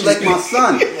spanked you like my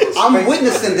son. I'm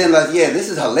witnessing then like, yeah, this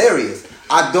is hilarious.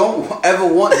 I don't ever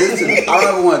want this. I don't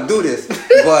ever want to do this.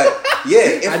 But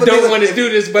yeah, I don't want to do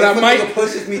this, but I might. If a nigga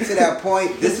pushes me to that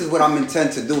point, this is what I'm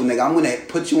intent to do, nigga. I'm gonna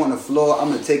put you on the floor. I'm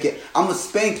gonna take it. I'm gonna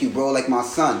spank you, bro, like my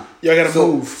son. You gotta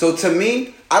move. So to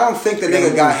me, I don't think the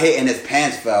nigga got hit and his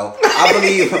pants fell. I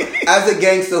believe, as a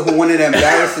gangster who wanted to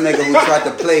embarrass a nigga who tried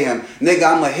to play him, nigga,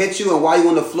 I'm gonna hit you, and while you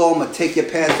on the floor, I'm gonna take your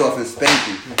pants off and spank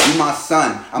you. You my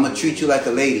son. I'm gonna treat you like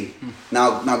a lady.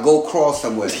 Now go crawl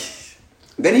somewhere.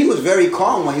 Then he was very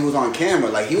calm when he was on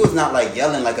camera. Like, he was not like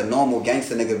yelling like a normal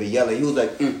gangster nigga be yelling. He was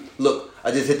like, look,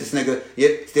 I just hit this nigga.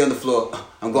 Yep, stay on the floor.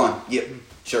 I'm going. Yep,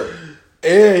 sure.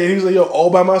 Yeah, he was like, yo, all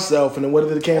by myself. And then what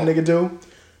did the cam nigga do?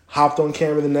 Hopped on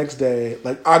camera the next day.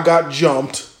 Like, I got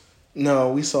jumped. No,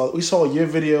 we saw your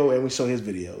video and we saw his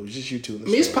video. It was just you two. I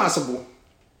mean, it's possible.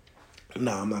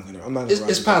 No, I'm not gonna.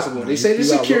 It's possible. They say the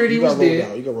security was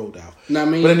there. You got rolled out. No, I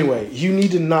mean, but anyway, you need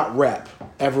to not rap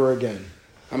ever again.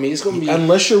 I mean, it's gonna be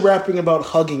unless you're rapping about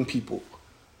hugging people.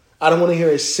 I don't want to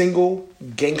hear a single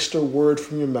gangster word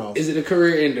from your mouth. Is it a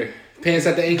career ender? Pants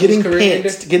at the ankles, getting career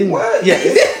pantsed, ender? Getting what? Yeah,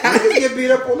 niggas get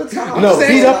beat up all the time. No,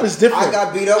 beat up is different. I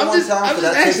got beat up one time, so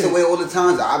that takes away all the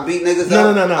times I beat niggas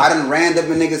up. No. I done ran up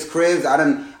in niggas' cribs. I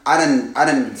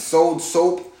done sold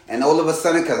soap, and all of a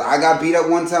sudden, because I got beat up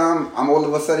one time, I'm all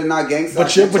of a sudden not gangster.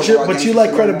 But you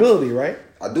like credibility, right?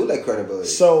 I do like credibility.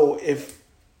 So if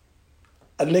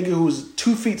a nigga who's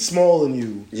 2 feet smaller than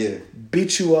you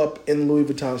beats you up in the Louis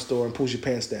Vuitton store and pulls your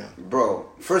pants down. Bro,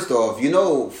 first off,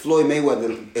 Floyd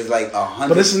Mayweather is like 100.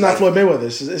 But this is not Floyd Mayweather.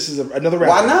 This is another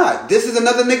rapper. Why not? This is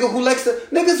another nigga who likes to...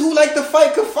 Niggas who like to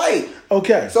fight could fight.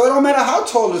 Okay. So it don't matter how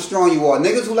tall or strong you are.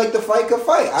 Niggas who like to fight could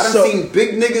fight. I done seen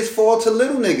big niggas fall to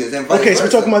little niggas and vice versa. So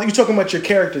you're talking about your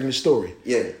character and your story.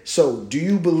 Yeah. So do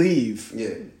you believe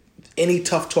Yeah. any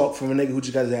tough talk from a nigga who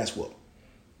just got his ass whooped?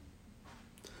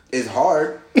 It's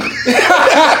hard.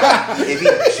 If he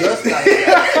just got his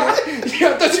ass whooped. Yeah, I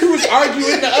thought you was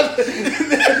arguing the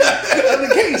other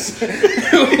case.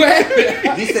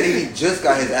 He said he just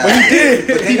got his ass whooped. But he did.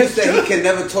 But then you said he can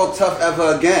never talk tough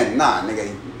ever again. Nah, nigga.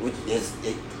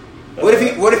 What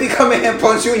if he come in here and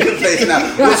punch you in your face now?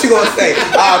 What you gonna say?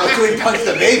 But you punched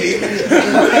the baby.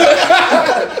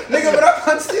 Nigga, but I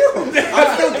punched you. I'm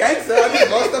still gangster. I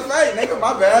just lost the fight. Nigga,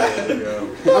 my bad.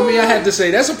 I mean, I had to say,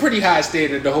 that's a pretty high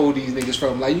standard to hold these niggas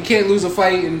from. Like, you can't lose a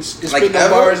fight and spit like no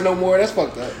bars no more. That's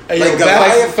fucked up. Hey, like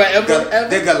Goliath, forever.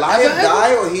 Did Goliath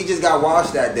die or he just got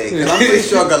washed that day? Because I'm pretty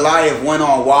sure Goliath went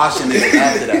on washing niggas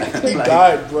after that. He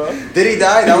died, bro. Did he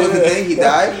die? That was the thing? He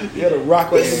died? He had a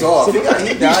rock like soft. He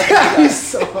died. He's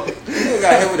soft. He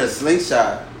got hit with a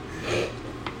slingshot.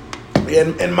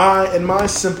 In my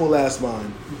simple ass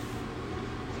mind,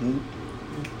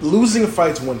 losing a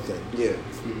fight's one thing. Yeah.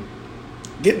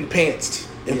 Getting pantsed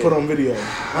and put on video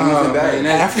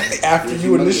after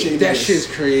you initiated that this. shit's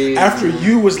crazy. After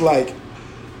you was like,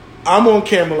 I'm on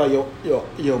camera like yo,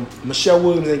 Michelle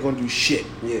Williams ain't gonna do shit.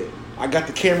 Yeah. I got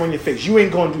the camera in your face. You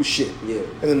ain't gonna do shit. Yeah.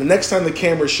 And then the next time the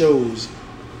camera shows,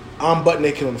 I'm butt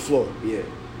naked on the floor. Yeah.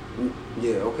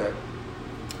 Yeah. Okay.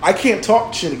 I can't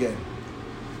talk shit again.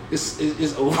 It's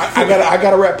over. I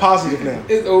gotta rap positive now.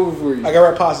 It's over for you. I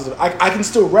gotta rap positive. I can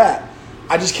still rap.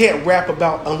 I just can't rap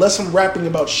about, unless I'm rapping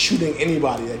about shooting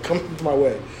anybody that comes into my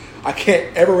way. I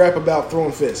can't ever rap about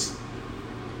throwing fists.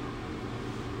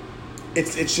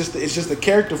 it's just a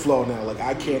character flaw now. Like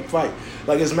I can't fight.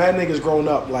 Like there's mad niggas grown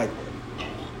up like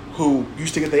who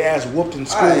used to get their ass whooped in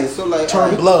school, Alright, so like,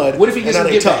 turn blood. What if he gets and now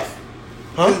some they get tough?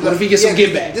 Huh? What if he gets some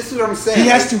get back? This is what I'm saying. He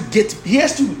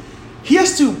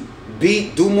has to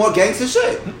do more gangster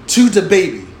shit to the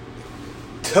baby.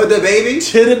 to the baby.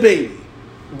 To the baby.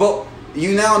 But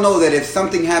you now know that if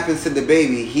something happens to the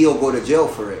baby, he'll go to jail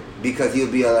for it because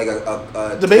he'll be a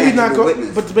The baby's not tangible going,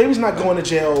 witness. but the baby's not going to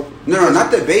jail. No,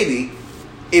 not the baby.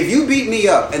 If you beat me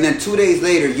up and then 2 days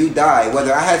later you die,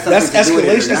 whether I had something That's to do with it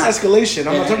escalation. or not. That's escalation.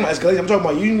 I'm not talking about escalation. I'm talking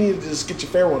about you need to just get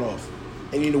your fair one off,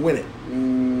 and you need to win it.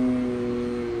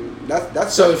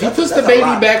 That's So if he puts the a baby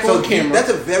lot. back So on camera- that's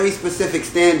a very specific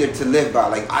standard to live by.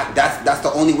 Like that's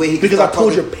the only way he can. Because I start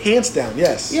pulled your talking. pants down.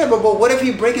 Yes. Yeah, but what if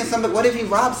he breaking somebody? What if he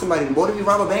robs somebody? What if he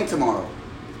rob a bank tomorrow?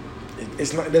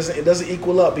 It's not. It doesn't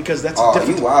equal up because that's Oh, a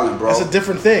different. you wildin', bro. That's a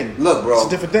different thing. Look, bro. It's a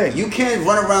different thing. You can't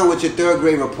run around with your third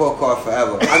grade report card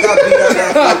forever. I got beat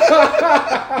up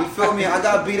last week. You feel me? I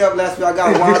got beat up last week. I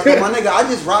got washed up. My nigga, I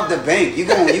just robbed the bank. You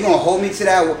gonna hold me to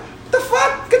that? What the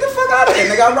fuck? Get the fuck out of here,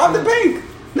 nigga. I robbed the bank.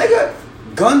 Nigga,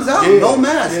 guns out, no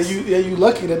mask. You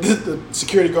lucky that the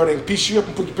security guard ain't piece you up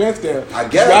and put your pants down. I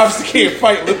guess. You obviously can't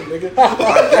fight, little nigga. I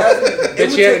guess.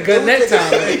 Bet you had a gun that time.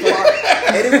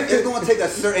 It's gonna take a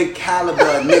certain caliber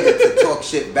of nigga to talk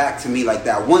shit back to me like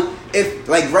that. If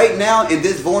like right now in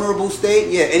this vulnerable state,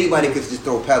 yeah, anybody could just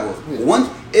throw pebbles.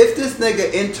 If this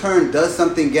nigga in turn does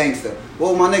something gangster,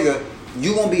 well, my nigga,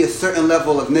 you gonna be a certain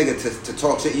level of nigga to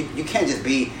talk shit. You can't just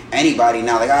be anybody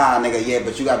now. Like nigga, yeah,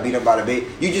 but you got beat up by the baby.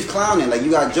 You just clowning like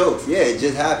you got jokes. Yeah, it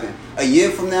just happened. A year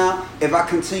from now, if I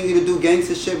continue to do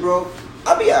gangster shit, bro,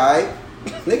 I'll be alright.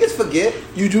 Niggas forget.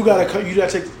 You gotta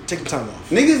take the time off.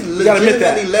 Niggas You gotta admit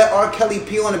that. legitimately let R. Kelly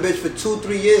pee on a bitch for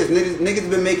 2-3 years. Niggas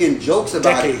been making jokes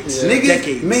about Decades. it. Yeah. Niggas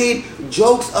Decades. made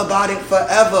jokes about it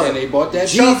forever. And they bought that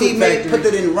Jeezy chocolate made factory. put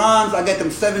it in rhymes. I got them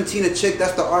 17 a chick.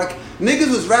 That's the R. Niggas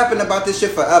was rapping about this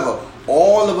shit forever.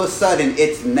 All of a sudden,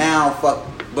 it's now fuck.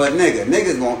 But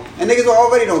niggas won't. And niggas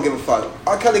already don't give a fuck.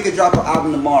 R. Kelly could drop an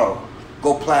album tomorrow.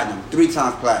 Go platinum. 3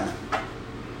 times platinum.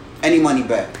 Any money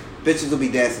back. Bitches will be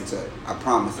dancing to it. I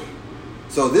promise it.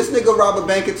 So this nigga rob a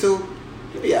bank or two,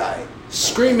 he'll be alright.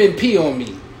 Scream and pee on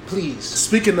me, please.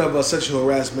 Speaking of sexual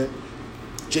harassment,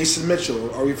 Jason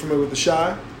Mitchell, are you familiar with The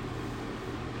Chi?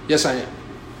 Yes, I am.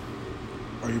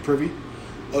 Are you privy?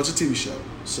 Oh, it's a TV show.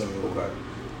 So Okay.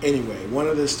 anyway, one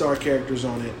of the star characters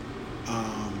on it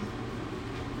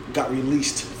got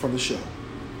released from the show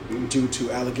due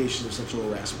to allegations of sexual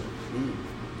harassment.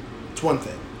 It's one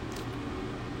thing.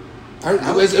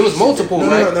 It was multiple,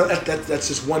 right? No, that's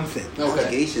just one thing. Okay.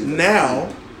 Allegations. Now,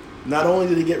 not only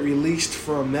did he get released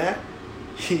from that,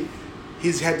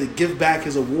 he's had to give back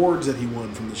his awards that he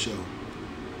won from the show.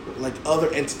 Like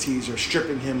other entities are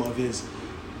stripping him of his.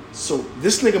 So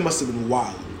this nigga must have been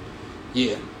wild.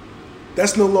 Yeah.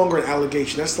 That's no longer an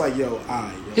allegation. That's like, yo.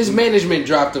 His management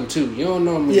dropped him too. You don't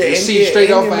normally Yeah, see and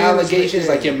straight off your of management, allegations.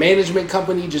 yeah. Like your management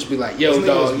company just be like, yo, This nigga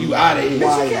dog, was you out of Bitch,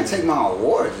 here. you can't take my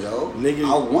awards, yo. Nigga.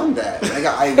 I won that. Nigga,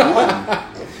 I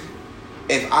won.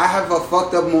 If I have a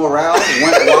fucked up morale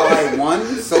while I won,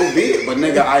 so be it. But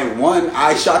nigga, I won.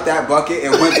 I shot that bucket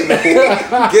and went to the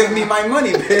pool. Give me my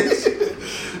money, bitch.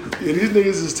 Yeah, these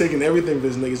niggas is taking everything for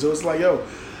this nigga. So it's like, yo,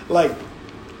 like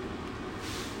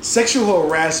sexual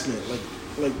harassment.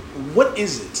 Like what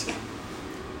is it?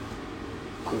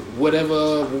 Whatever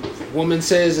a woman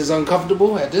says is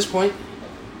uncomfortable at this point.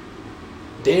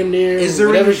 Damn near. Is there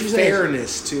whatever any she says.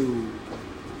 fairness to?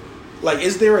 Like,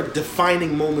 is there a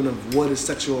defining moment of what is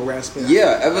sexual harassment?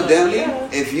 Yeah, evidently, Yeah.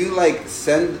 if you like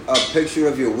send a picture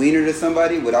of your wiener to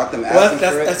somebody without them asking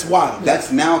Well, for it, that's wild.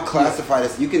 That's now classified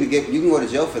as you can go to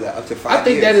jail for that up to 5 years. I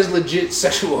think that is legit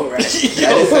sexual harassment.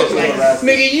 That is sexual Like,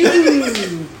 harassment.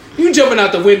 nigga, you jumping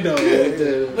out the window. With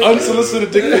the, But Unsolicited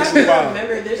dick you pics have to is wild.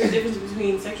 remember, there's a difference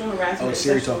between sexual harassment Oh, and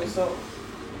Siri sexual talking. assault.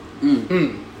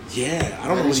 Yeah, I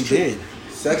don't know That what he is true. did.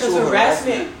 Sexual Because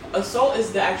harassment. assault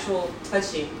is the actual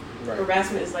touching. Right.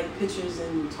 Harassment is like pictures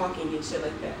and talking and shit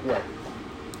like that. right.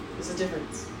 There's a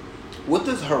difference. What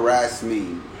does harass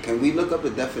mean? Can we look up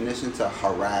the definition to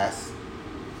harass?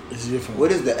 It's different.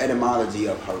 What is the etymology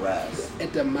of harass?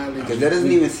 Etymology. Because that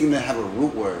doesn't even seem to have a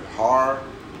root word.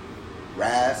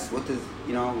 Ras. What does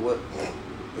what?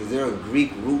 Is there a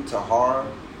Greek root to har?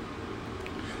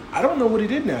 I don't know what he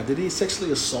did now. Did he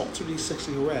sexually assault or did he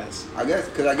sexually harass? I guess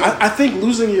because I think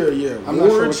losing your I'm not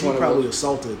sure awards, which he one it probably was.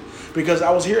 assaulted. Because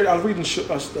I was reading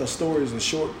stories and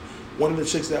short. One of the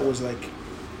chicks that was like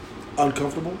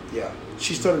uncomfortable, yeah.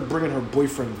 she started bringing her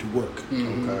boyfriend to work.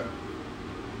 Mm-hmm. Okay.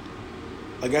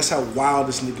 Like that's how wild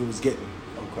this nigga was getting.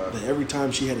 Okay. That every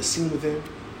time she had a scene with him,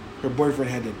 her boyfriend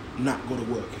had to not go to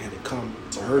work and had to come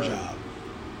to her job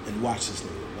and watch this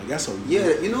nigga. Like that's a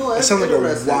that sounds like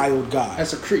a wild guy.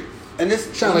 That's a creep. And this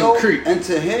sounds like a creep. And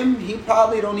to him, he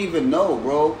probably don't even know,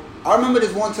 bro. I remember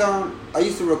this one time I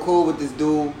used to record with this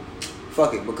dude.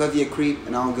 Fuck it, because he a creep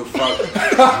and I don't give a fuck.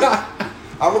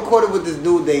 I recorded with this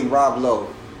dude named Rob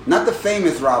Lowe, not the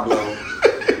famous Rob Lowe.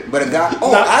 But a guy,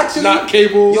 not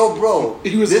Cable. Yo, bro,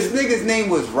 this nigga's name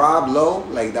was Rob Lowe.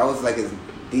 Like, that was like his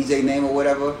DJ name or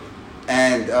whatever.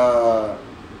 And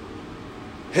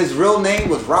his real name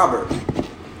was Robert.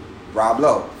 Rob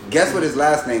Lowe. Guess what his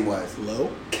last name was? Lowe?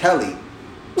 Kelly.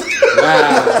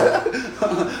 Wow.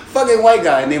 Fucking white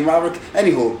guy named Robert.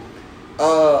 Anywho.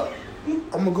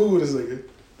 I'm gonna Google this nigga.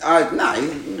 Nah, he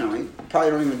probably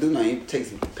don't even do nothing. He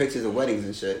takes pictures of weddings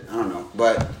and shit. I don't know.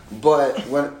 But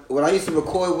when I used to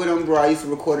record with him, bro, I used to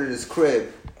record at his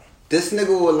crib. This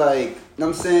nigga would like, you know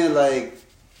what I'm saying, like,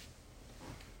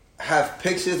 have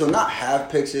pictures, or not have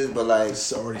pictures, but like...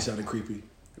 This already sounded creepy.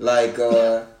 Like,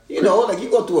 like you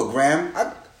go through a gram.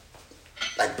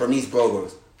 Like Bernice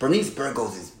Burgos. Bernice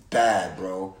Burgos is bad,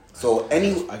 bro. So at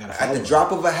the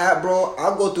drop of a hat, bro,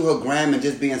 I'll go through her gram and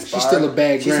just be inspired. She's still a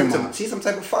bad grandma. She's some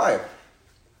type of fire.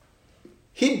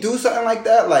 He'd do something like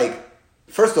that, like,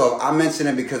 first off, I mention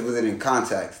it because we're in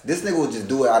context. This nigga will just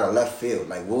do it out of left field.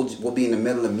 Like, we'll be in the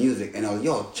middle of music and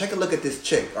yo, check a look at this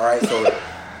chick, all right? So,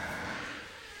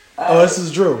 this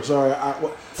is Drew. Sorry,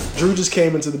 Drew just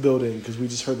came into the building because we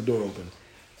just heard the door open.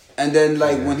 And then,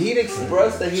 like, when he'd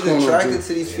expressed that he's attracted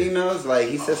to these females, like,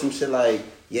 he said some shit like,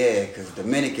 yeah, because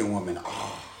Dominican woman,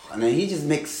 and then he just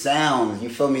makes sounds, you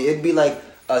feel me? It'd be like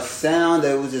a sound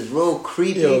that was just real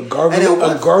creepy. Yeah,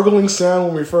 a gargling sound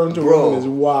when referring to a woman is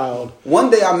wild. One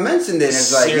day I mentioned it, and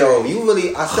it's like, yo, you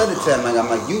really, I said it to him, like, I'm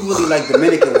like, you really like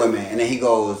Dominican women? And then he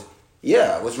goes,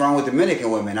 yeah, what's wrong with Dominican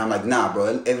women? I'm like, nah,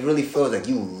 bro, it really feels like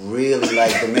you really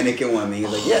like Dominican women. He's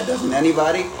like, yeah, doesn't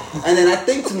anybody? And then I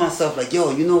think to myself, like,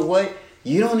 yo, you know what?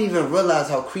 You don't even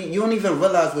realize you don't even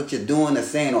realize what you're doing or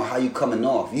saying or how you coming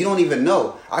off. You don't even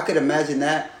know. I could imagine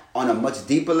that on a much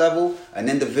deeper level. An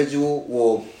individual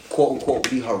will, quote unquote,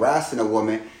 be harassing a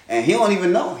woman, and he don't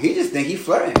even know. He just think he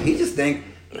flirting. He just think,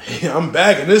 yeah, I'm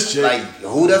bagging this chick. Like,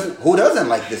 who doesn't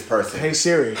like this person? Hey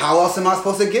Siri, how else am I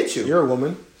supposed to get you? You're a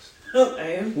woman.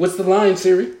 I am. What's the line,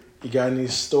 Siri? You got any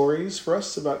stories for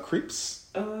us about creeps?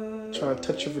 Trying to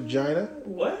touch your vagina?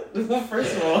 What?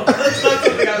 First of all, that's not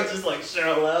something I was just like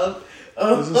share love.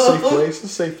 This is a safe place. It's a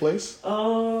safe place. I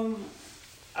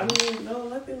mean, no,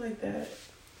 nothing like that.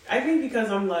 I think because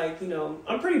I'm like,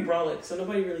 I'm pretty brolic, so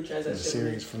nobody really tries that shit.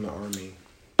 Series from the Army,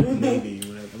 Navy,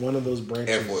 one of those branches.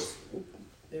 Air Force.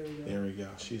 There we go. There we go.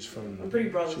 She's from. I'm pretty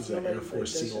brolic. She's So an Air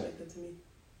Force SEAL. like that to me.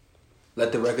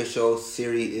 Let the record show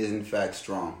Siri is in fact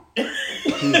strong.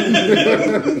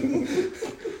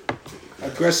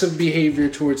 Aggressive behavior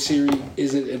towards Siri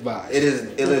isn't advised. It is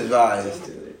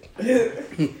ill-advised.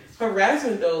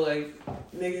 Harassment though, like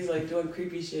niggas like doing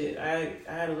creepy shit. I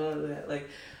had a lot of that. Like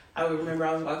I would remember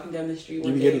I was walking down the street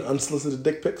one day. You be getting unsolicited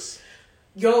dick pics?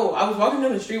 Yo, I was walking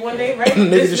down the street one day, right?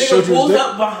 This nigga pulls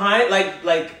up behind,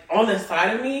 like on the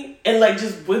side of me, and like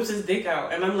just whips his dick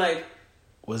out, and I'm like,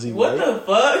 was he? What white? the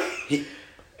fuck? It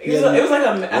was like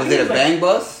a. Was it a bang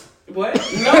bus? What? No,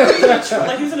 he was in a truck.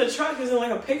 Like he was in a truck. He was in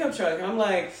like a pickup truck, and I'm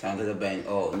like, sounded like a bang.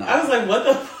 Oh no! I was like, what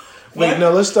the? Wait,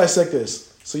 no. Let's dissect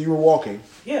this. So you were walking.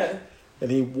 Yeah.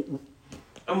 And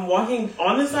I'm walking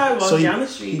on the sidewalk down the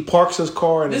street. He parks his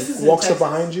car and walks up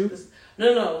behind you?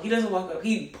 No, he doesn't walk up.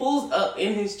 He pulls up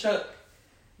in his truck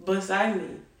beside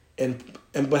me.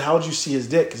 But how would you see his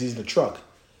dick? Because he's in the truck.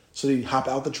 So did he hop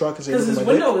out the truck and say, because his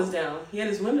window was down. He had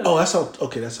his window down.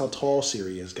 That's how tall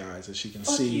Siri is, guys, that she can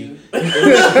Fuck see. You. Damn.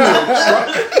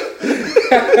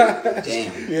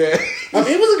 Yeah. I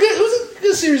mean, it was a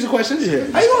good series of questions. Yeah.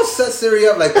 How you gonna set Siri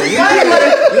up like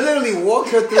that? You literally walked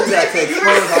her through that to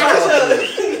expose how tall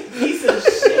she is. Piece of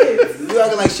shit. You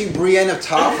acting like she Brienne of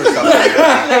Tarth or something. Like,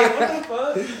 what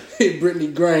the fuck? Brittany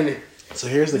grinding. So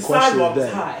here's the question of the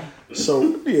day. High. So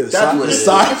yeah, the Little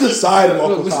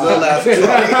sidewalk was high. ass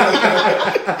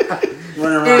truck.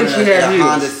 Running around in a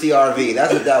Honda CRV.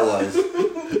 That's what that was.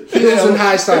 Heels and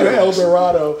high side. El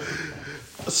Dorado.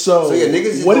 So yeah,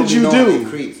 niggas what did you do?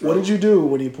 Creeps, what did you do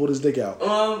when he pulled his dick out?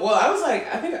 Well, I was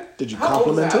like, Did you how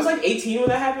old was compliment I? him? I was like 18 when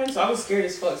that happened, so I was scared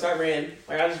as fuck. So I ran.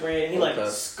 Like I just ran. He like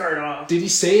skirt off. Did he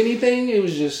say anything? It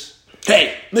was just,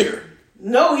 Hey, nigger.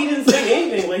 No, he didn't say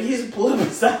anything. Like, he just pulled up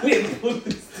beside me and pulled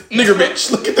this. Nigger bitch,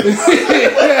 look at this. What the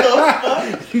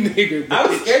fuck? Nigger. I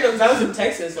was scared though, because I was in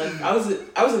Texas. Like, I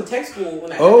was in tech school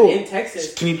when I Oh. was in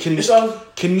Texas. Can you So-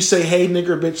 can you say hey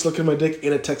nigger bitch, look at my dick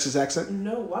in a Texas accent?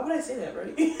 No, why would I say that,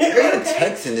 right? There's a lot of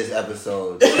Techs in this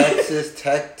episode. Texas,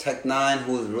 Tech 9,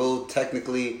 who was real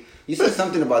technically. You said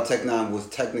something about Tech 9 was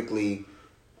technically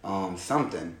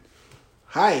something.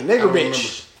 Hi, nigger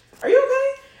bitch. Are you okay?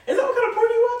 Is that what kind of porn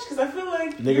you watch? Because I feel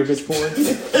like Nigger bitch porn.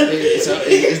 Is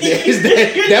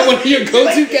that one of your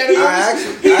go-to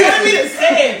categories? you wanted me to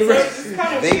say it, so it's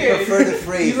kind of They weird. prefer the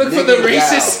phrase. You look for the nigger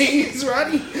racist gal. scenes,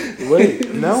 Roddy?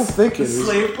 Wait, now I'm thinking.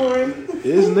 Slave porn.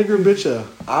 Is nigger bitch a...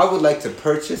 I would like to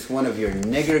purchase one of your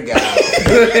nigger gals.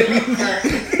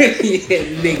 Yeah,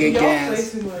 nigga Y'all play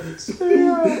gas. too much.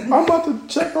 Yeah, I'm about to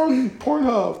check on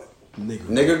Pornhub.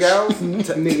 Nigger gals? Nigger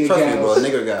Trust me, bro. gals.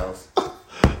 Nigger gals.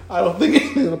 I don't think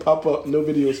anything's gonna pop up. No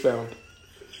videos found.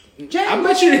 I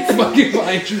bet you didn't fucking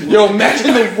find you. Yo,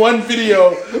 imagine if one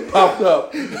video popped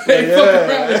up. They fuck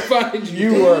around and find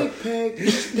you. You were.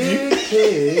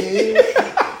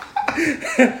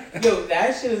 Yo,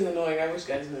 that shit is annoying. I wish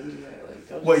guys wouldn't do that. Like,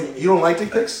 don't Wait, just- you don't like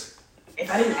dick pics? If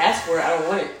I didn't ask for it, I don't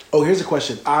want it. Oh, here's a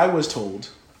question. I was told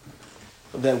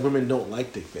that women don't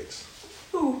like dick pics.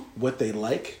 Who? What they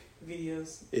like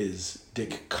Videos. is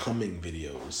dick coming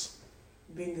videos.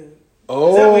 Bingo.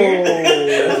 Oh. Is that weird?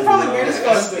 That's probably weird as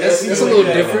fuck. but That's yeah, a we little do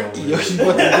it. different.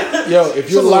 Yo, if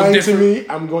you're a little lying different. to me,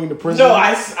 I'm going to prison. No,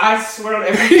 I swear on He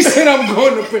everything. said I'm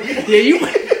going to prison. Yeah, you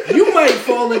might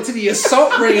fall into the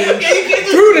assault range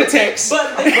through the text.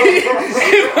 But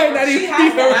It might not she even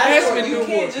has be to ask for harassment it. You no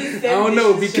can't more. just send I don't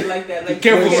know. bitches shit like that. Like,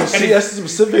 careful. Wait, she has to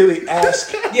specifically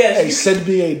ask, Yes, hey, you- send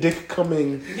me a dick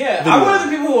coming Yeah, video. I'm one of the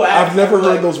people who ask. I've never I'm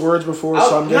heard like, those words before, I'll-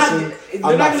 so I'm not- guessing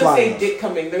They're I'm not not gonna say flying. dick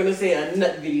coming. They're gonna say a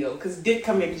nut video because dick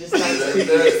coming just sounds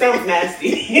sounds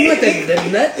nasty. What, the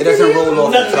nut? It doesn't roll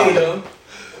off Nut the tongue. video.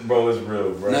 Bro, it's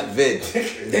real, bro. Nut vid.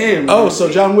 Damn. Oh,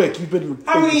 so John Wick, you've been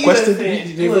How many requested.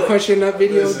 innocent? Did you request your nut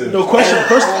video? Listen. No question.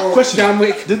 First question. John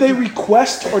Wick. Did they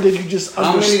request or did you just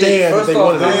How many did- understand that first they off,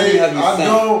 wanted how it? many have you I sent?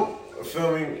 don't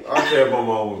feel me. I care about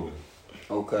my woman.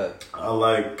 Okay. I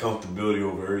like comfortability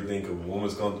over everything. Because if a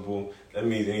woman's comfortable, that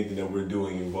means anything that we're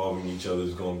doing involving each other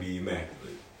is gonna be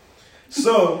immaculate.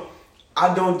 So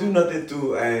I don't do nothing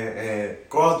to and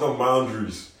cross the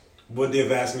boundaries. What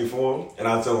they've asked me for, and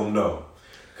I tell them no.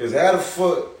 Because how the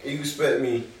fuck you expect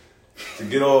me to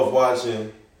get off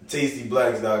watching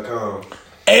TastyBlacks.com?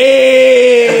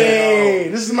 Hey,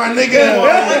 this is my nigga.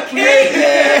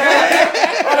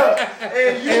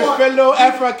 And you A want, fellow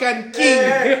African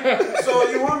king. so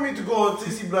you want me to go on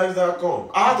TastyBlacks.com?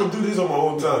 I have to do this on my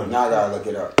own time. Now I gotta look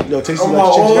it up. No, Tasty On my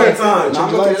Blacks, change own your life. time. Now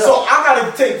I'm looking it So up. I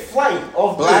gotta take flight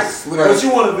off Blacks this. with But a-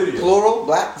 you want a video. Plural?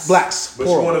 Blacks? Blacks. But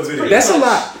you want a video. That's a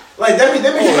lot. Like that means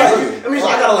yeah. that means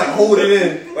I gotta like hold it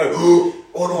in. Like hold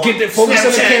on. Get the focus on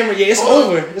the Snapchat. camera. Yeah, it's Hold on.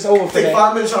 over. It's over for Take that.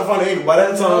 5 minutes trying to find the angle. By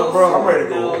that time, bro, I'm ready to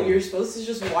go. No, home. you're supposed to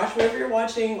just watch whatever you're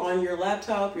watching on your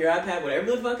laptop, your iPad,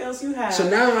 whatever the fuck else you have. So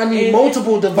now I need And-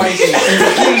 multiple devices to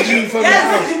feed you from the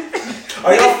house. Yes.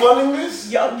 Are y'all funding this?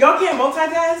 Y'all can't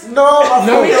multitask. No, I'm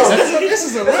No, funding this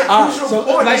is a lot. So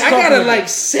Point. Like let's I talk gotta about- like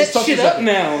set let's talk shit for a up second.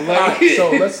 now. Like Alright, so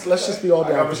let's just be all I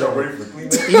down. got for y'all a ready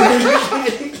second. for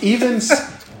cleanup. Even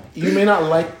you may not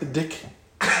like the dick,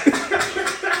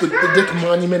 the dick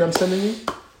monument I'm sending you,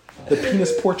 the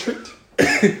penis portrait.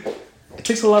 It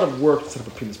takes a lot of work to set up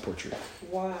a penis portrait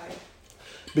Why?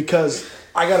 because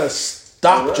I gotta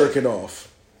stop jerking off,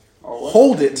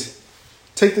 hold it,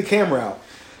 take the camera out,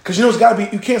 because you know it's gotta be.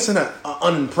 You can't send an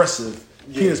unimpressive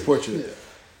penis portrait.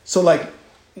 So like.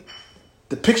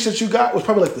 The picture that you got was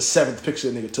probably like the 7th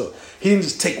picture the nigga took. He didn't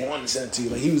just take one and send it to you.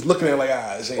 Like he was looking at it like,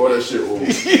 this ain't Oh, it. that shit old.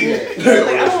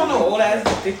 Like, I don't want no old ass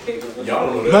dick pic. Y'all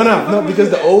don't know that. No, because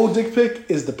the old dick pic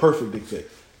is the perfect dick pic.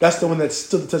 That's the one that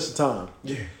stood the test of time.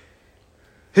 Yeah.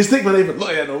 His dick might not even look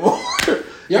at no more.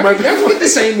 y'all Might be- can get the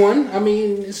same one. I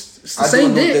mean, it's the I do a same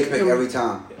new dick. dick pic every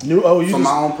time. you For just,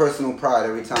 my own personal pride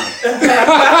every time.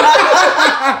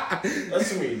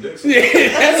 That's me, Dick.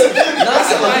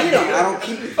 I don't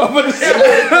keep it. I'm about to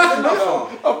say, I'm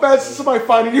about somebody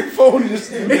finding your phone and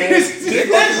just All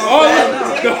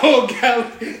the whole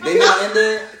gallery. They not in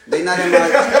there. They not in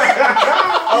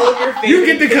my. All of your You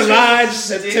get the collage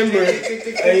September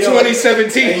Hey, yo.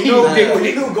 2017. Hey, you know, dick you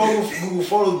pic. know Google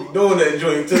Photos be doing that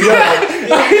joint too.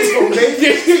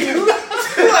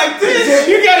 Like this.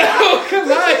 You got a whole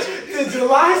collage The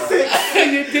July 6th.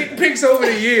 and your dick pics over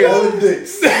the years. All the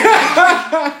dicks.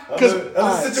 Because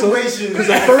Alright, situation. because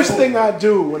the first thing I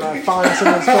do when I find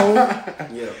someone's phone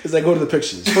is I go to the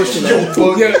pictures. First thing I do.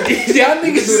 Y'all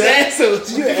niggas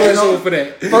assholes. You asshole for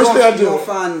that. First thing I do,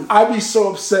 find I'd be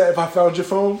so upset if I found your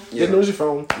phone, didn't know it was your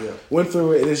phone, went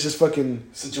through it, and it's just fucking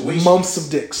Situations. months of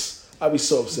dicks. I'd be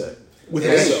so upset with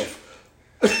myself.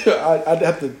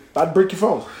 I'd break your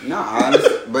phone. No,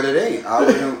 but it ain't.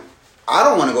 I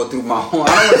don't want to go through my own. I don't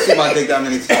want to see my dick that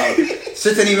many times.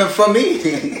 Shit ain't even for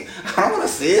me. I don't want to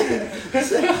see it.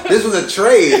 This was a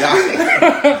trade.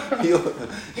 I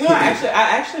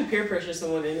actually peer pressured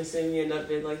someone into sending me a nut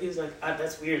vid. Like, he was like,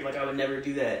 "That's weird. Like, I would never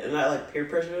do that." And I like peer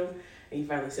pressured him, and he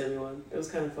finally sent me one. It was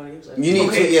kind of funny. He was like, You need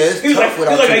okay. to. Yeah, it's He was tough like,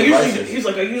 without your he devices. was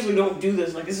like, I usually don't do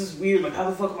this. Like, this is weird. Like, how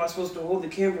the fuck am I supposed to hold the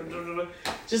camera? Blah, blah, blah.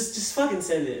 Just fucking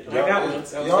send it. I got one.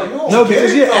 So I was like, No,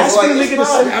 because asking a nigga to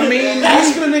send. I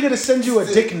mean, send you a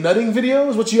dick nutting video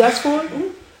is what you ask for.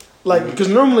 Like, because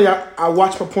normally I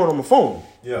watch my porn on my phone.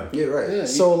 Yeah. Yeah, right. Yeah,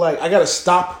 So like, I gotta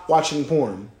stop watching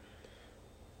porn.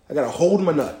 I gotta hold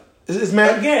my nut. Is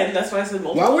man again, that's why I said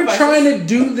multiple while we're devices. trying to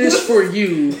do this for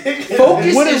you,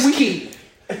 focus What is are we- key.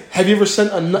 Have you ever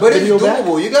sent a nut But it's video back?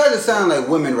 doable. You guys are sounding like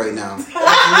women right now.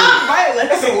 Violence.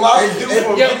 That's a lot to do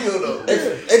for a Yo. video, though. It's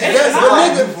It's just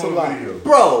not. nigga, For a video.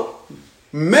 bro.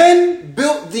 Men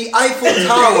built the Eiffel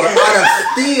Tower out of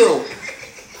steel.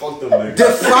 Fuck them niggas.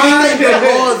 Defying the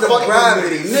laws Fuck of them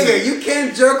gravity. Nigga, you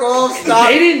can't jerk off, stop.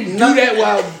 They didn't do that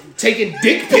while taking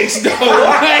dick pics, though.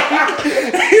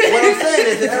 What I'm saying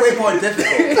is it's way more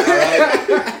difficult,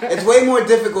 alright? It's way more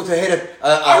difficult to hit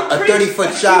a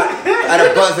 30-foot shot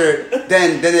at a buzzer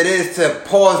than it is to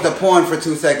pause the porn for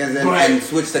 2 seconds and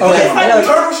switch the camera.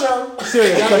 Turtle show.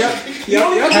 Serious question.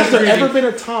 Y'all Has there getting ever greedy.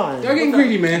 been a time Y'all getting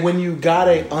greedy, man. when you got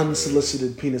a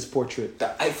unsolicited penis portrait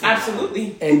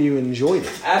Absolutely. and you enjoyed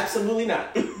it? Absolutely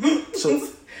not. So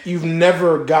you've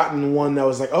never gotten one that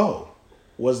was like, oh,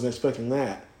 wasn't expecting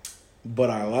that, but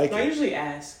I like I it. usually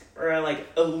ask or I like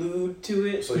allude to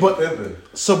it. So you But- pimping.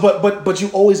 So, but you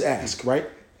always ask, right?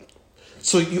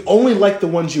 So you only like the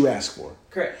ones you ask for.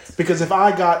 Correct. Because if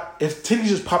titties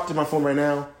just popped in my phone right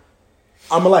now,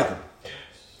 I'ma like them.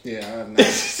 Yeah, Nah,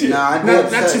 I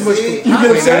not too much. See,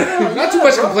 Not too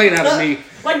much complaint out of me.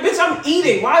 Like, bitch, I'm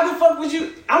eating. Why the fuck would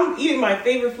you? I'm eating my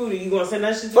favorite food, and you gonna send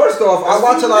that shit? To First me? off, I That's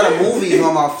watch a lot of food. movies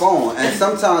on my phone, and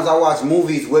sometimes I watch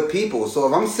movies with people. So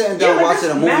if I'm sitting down Yeah, but watching a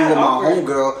that's movie mad with my awkward.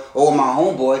 homegirl or with my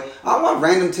homeboy, I want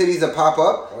random titties to pop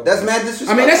up. That's mad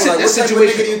disrespectful. I mean, that's like, that's what type of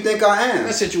nigga situational. do you think I am?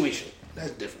 That situation.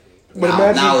 That's different. But Now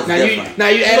imagine it's Now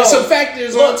different. you add Look, some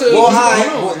factors onto. Well, what's hi.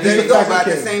 going on. Well, there you go. But at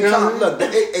the Okay. same time, look,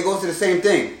 it goes to the same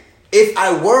thing. If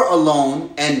I were alone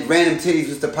and random titties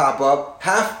was to pop up,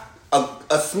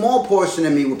 a small portion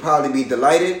of me would probably be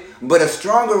delighted, but a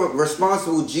stronger,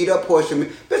 responsible, G'd up portion of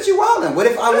me, bitch, you wildin'. What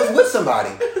if I was with somebody?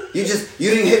 You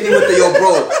didn't hit me with the yo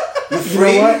bro. You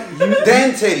free?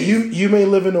 Then titties. you may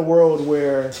live in a world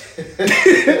where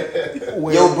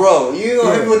Yo bro. You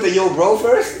gonna hit me with the yo bro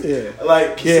first? yeah.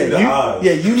 Like, see the eyes.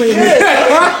 You may live,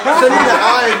 Send me the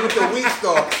eyes with the weak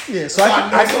star. yeah. So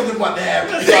I Something about to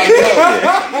happen.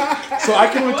 so I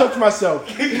can only talk to myself.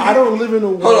 I don't live in a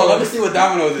world. Hold on, let me see what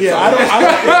Domino's is. Yeah, I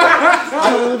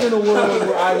don't live in a world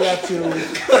where I have to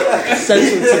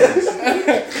censor titties.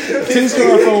 Titties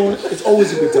come on my phone. It's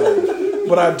always a good time.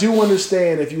 But I do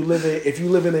understand if you live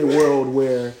in a world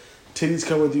where titties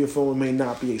coming through your phone may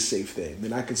not be a safe thing,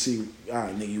 then I can see, all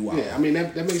right, nigga, you out. Yeah, I mean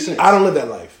that makes sense. I don't live that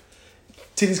life.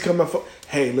 Titties come on my phone.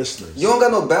 Hey, listeners. You don't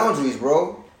got no boundaries,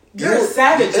 bro. You're a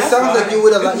savage. It That's sounds why. like you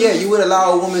would allow. Yeah, you would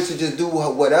allow a woman to just do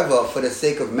whatever for the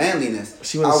sake of manliness.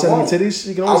 She want to send me titties?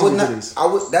 She can always I would send me not. titties. I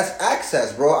would. That's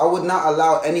access, bro. I would not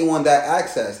allow anyone that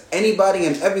access. Anybody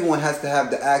and everyone has to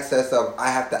have the access of. I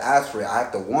have to ask for it. I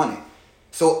have to want it.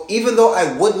 So even though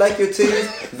I would like your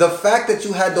titties, the fact that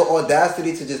you had the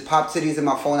audacity to just pop titties in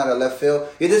my phone out of left field,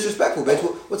 you're disrespectful, bitch.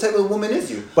 What type of woman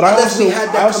is you? But I Unless we also- had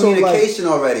I that also communication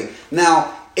already.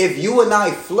 Now, if you and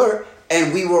I flirt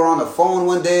and we were on the phone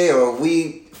one day, or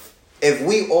if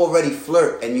we already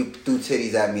flirt and you threw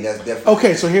titties at me, that's different.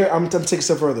 Okay, so here I'm taking a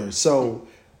step further. So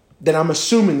then I'm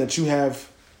assuming that you have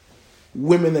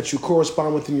women that you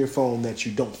correspond with in your phone that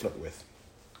you don't flirt with.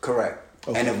 Correct.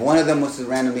 Okay. And if one of them was to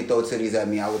randomly throw titties at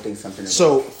me, I would think something.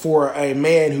 So for a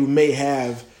man who may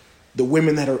have the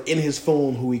women that are in his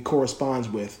phone who he corresponds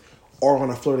with are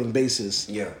on a flirting basis,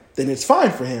 Yeah. then it's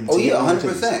fine for him. Oh to yeah, get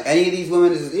more 100%. Any of these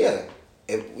women is Yeah.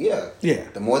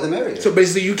 The more the merrier. So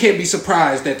basically, you can't be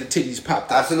surprised that the titties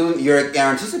popped up. Absolutely, you're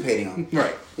anticipating them.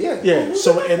 Right. Yeah. titties. Yeah.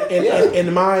 So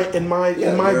in my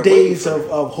you're days waiting for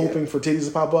of hoping for titties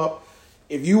to pop up,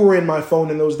 if you were in my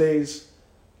phone in those days,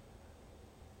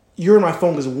 you're in my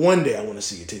phone because one day I want to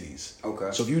see your titties. Okay.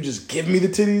 So if you just give me the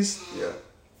titties, Yeah.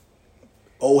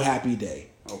 oh happy day.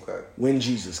 Okay. When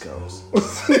Jesus goes.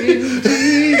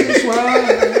 Jesus,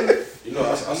 why? You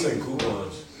know, I send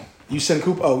coupons. You send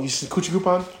you send coochie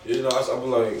coupon? You know, I be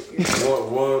like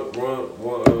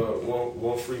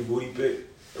one free booty pic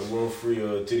and one free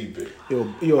titty pic. Yo, I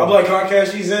be like, can I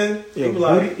cash these in? He be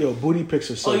like, booty pics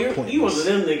are so pointless. You one of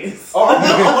them niggas. oh,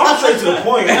 I'm straight to the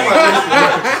point. I'm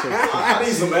like, I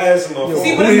need some ass in my phone.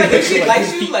 See, but it's like if she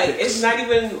likes you, like it's not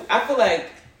even. I feel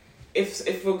like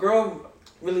if a girl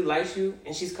really likes you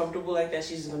and she's comfortable like that,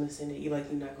 she's just gonna send it. You like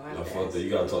you're not gonna have No, to fuck ask. that. You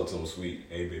gotta talk to them sweet.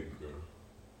 Hey, baby girl.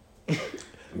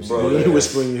 Bro, You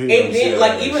whispering your And ear. then,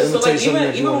 like even so, like even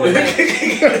with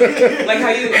like how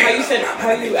you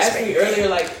asked me earlier,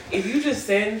 like if you just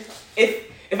send if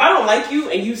I don't like you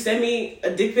and you send me a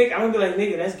dick pic, I'm gonna be like,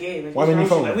 nigga, that's gay. Like, why didn't you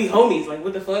phone? Like we homies. Like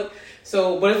what the fuck?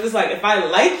 So, but if it's like if I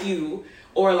like you.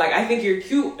 Or like I think you're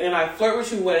cute and I flirt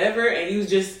with you, whatever, and you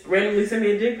just randomly send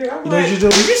me a dick pic. I'm like, did you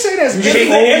say that's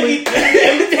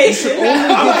invitation.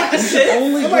 You should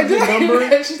only give the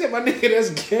number. She said, "My nigga,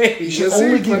 that's gay." You should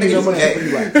only give the number to people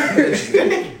you like. I mean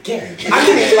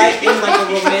it like in like a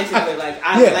romantic way, like I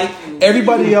like you.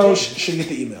 Everybody else should get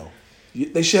the email.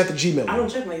 They should have the Gmail. I don't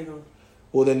check my email.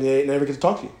 Well, then they never get to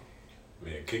talk to you.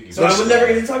 Man, kick you. So I would never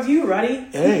get to talk to you, Roddy.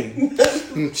 Hey,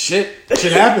 shit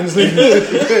happens. Damn,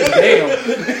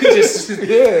 just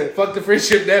fuck the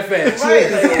friendship that fast. We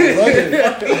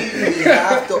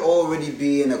have to already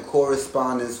be in a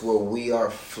correspondence where we are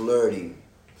flirting.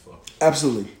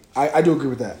 Absolutely, I do agree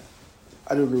with that.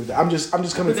 I'm just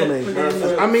coming from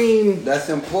a. I mean, That's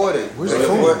important. Where's But the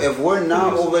phone? if we're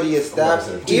not already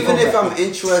established, even if I'm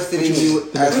interested in you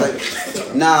as like,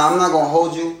 nah, I'm not gonna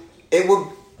hold you.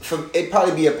 It'd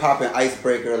probably be a popping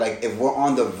icebreaker. Like if we're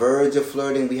on the verge of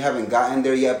flirting, we haven't gotten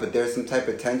there yet, but there's some type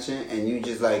of tension, and you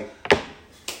just like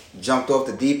jumped off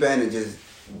the deep end and just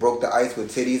broke the ice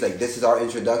with titties. Like this is our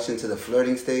introduction to the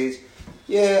flirting stage.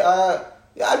 Yeah,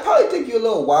 I'd probably think you're a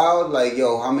little wild. Like,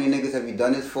 yo, how many niggas have you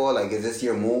done this for? Like, is this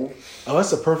your move? Oh,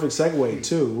 that's a perfect segue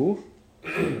to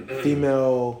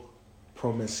female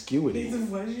promiscuity.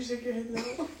 Why did you shake your head now?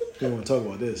 We want to talk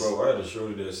about this. Bro, I had a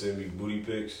shorty that sent me booty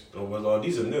pics.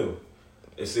 These are new.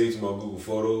 It saved to my Google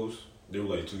Photos. They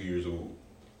were like 2 years old.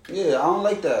 Yeah, I don't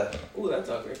like that. Ooh, that's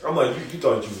awkward. I'm like, you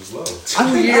thought you was low.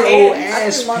 2-year-old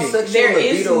ass my pic. sexual There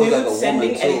is libido is like nude a sending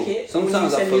woman too. etiquette.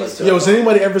 Sometimes I feel like Yo, has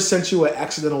anybody ever sent you an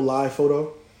accidental live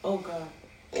photo? Oh god.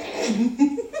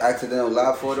 accidental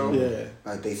live photo. Yeah.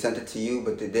 Like they sent it to you,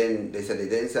 but they said they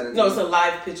didn't send it. No, to it's a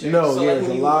live picture. No, so yeah, like it's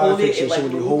when a you live hold picture. it, So like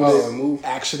when you moves. hold it,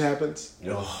 action happens.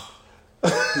 No.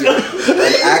 An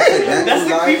accidental That's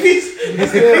the live.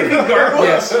 creepiest. Gargoyle.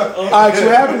 Yes. All right, so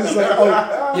what happens is like,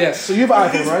 Yes. so you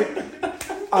have an iPhone, right?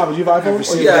 But you have an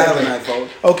iPhone? Or you Yeah, I have have an an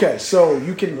iPhone. Okay, so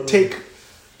you can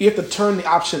you have to turn the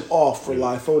option off for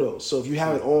live photos. So if you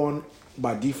have it on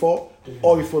by default,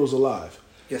 all your photos are live.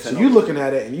 Yes, I So know. you're looking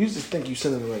at it and you just think you're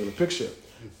sending a regular picture,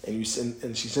 and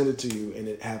she sent it to you, and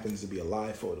it happens to be a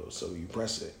live photo. So you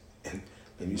press it,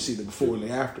 and you see the before and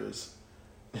the afters.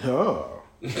 Oh,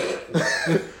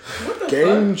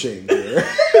 game changer!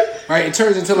 Right, it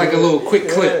turns into like a little quick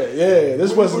clip. Yeah.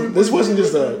 This wasn't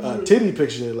just a titty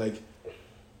picture. Like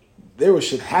there was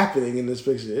shit happening in this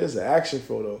picture. It's an action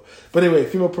photo. But anyway,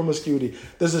 female promiscuity.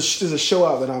 There's a show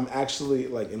out that I'm actually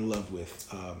like in love with.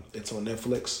 It's on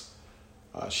Netflix.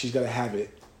 She's Gotta Have It.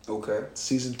 Okay.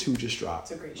 Season 2 just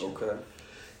dropped. It's a great show. Okay.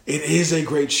 It is a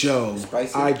great show.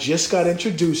 Spicy? I just got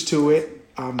introduced to it.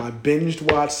 I binged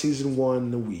watched season 1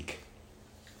 in a week.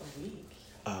 A week.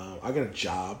 I got a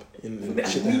job. And Me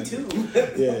shit that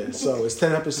too. Yeah, so it's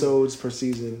 10 episodes per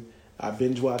season. I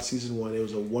binge watched season 1. It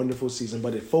was a wonderful season,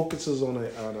 but it focuses on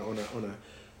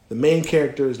the main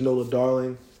character is Nola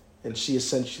Darling, and she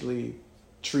essentially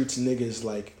treats niggas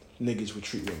like niggas would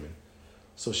treat women.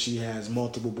 So she has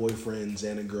multiple boyfriends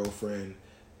and a girlfriend,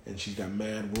 and she's got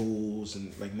mad rules,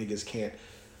 and like niggas can't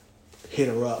hit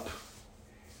her up,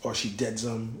 or she deads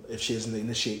them if she doesn't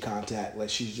initiate contact. Like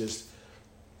she's just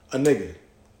a nigga.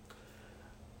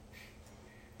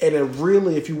 And it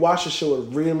really, if you watch the show, it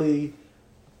really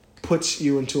puts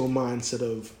you into a mindset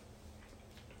of.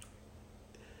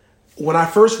 When I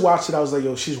first watched it, I was like,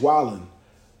 yo, she's wildin'.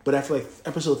 But after like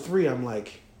episode 3, I'm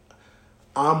like,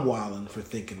 I'm wildin' for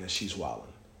thinking that she's wildin'.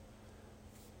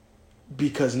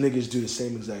 Because niggas do the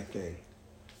same exact thing.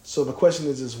 So the question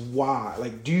is why?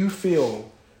 Like, do you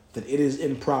feel that it is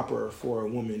improper for a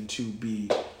woman to be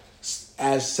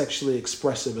as sexually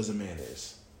expressive as a man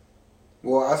is?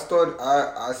 Well,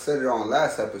 I said it on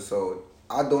last episode.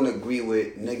 I don't agree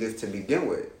with niggas to begin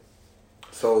with.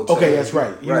 So Okay, that's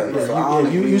right. Right. So I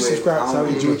don't you agree subscribe. with, I So don't I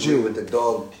agree agree with you. with the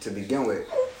dog to begin with.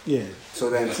 Yeah. So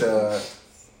then to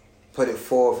put it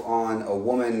forth on a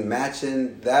woman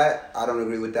matching that, I don't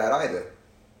agree with that either.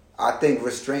 I think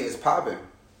restraint is popping.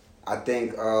 I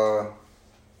think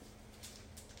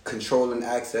controlling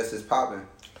access is popping.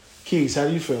 Keys, how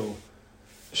do you feel?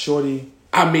 Shorty.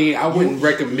 I mean, I wouldn't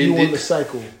recommend you it. on the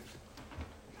cycle.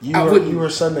 You were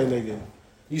a Sunday nigga.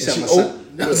 You said my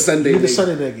Sunday You're the nigga.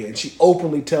 Sunday nigga, and she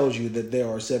openly tells you that there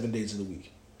are 7 days of the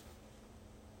week.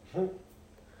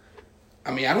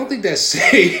 I mean, I don't think that's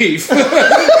safe.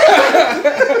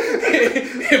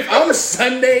 If I'm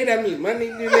Sunday, that means Monday.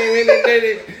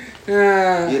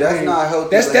 Yeah, that's not healthy.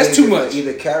 That's too much.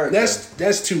 Either character.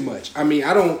 That's too much. I mean,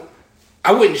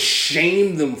 I wouldn't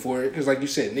shame them for it because, like you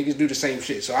said, niggas do the same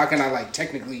shit. So how can I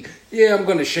technically? Yeah, I'm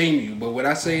gonna shame you, but would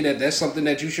I say that that's something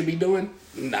that you should be doing?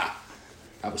 Nah,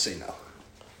 I would say no.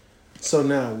 So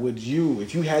now, would you,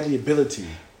 if you had the ability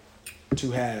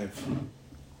to have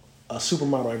a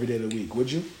supermodel every day of the week,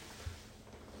 would you?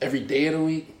 Every day of the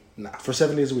week? Nah. For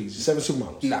 7 days a week, 7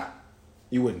 supermodels? Nah.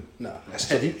 You wouldn't? No. That's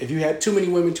So heavy. if you had Too many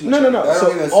women, too much. No. That So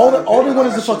don't even all sound they want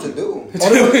like is to fuck shit you. to do. All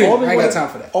they I ain't want- got time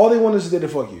for that. All they want is to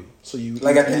fuck you. So you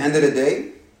Like at the end of the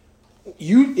day,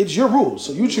 it's your rules,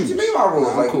 so you what choose. you mean my rules?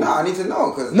 Nah, I'm cool. I need to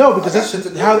know because No, because that's shit to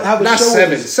do. how the Not show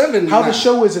 7. is. 7, How nah. the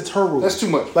show is, it's her rules. That's too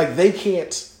much. Like they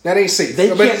can't. That ain't safe. They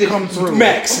But can't it- come through.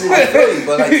 Max. I feel you,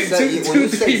 but like when you Two,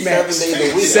 say 3 max. 7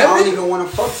 days a week, I 7? don't even want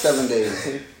to fuck 7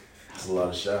 days. That's a lot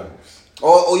of showers.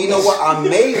 Or you know what? I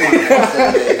may want to fuck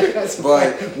 7 days,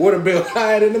 but Water bill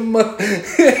higher than the month.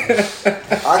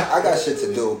 I got shit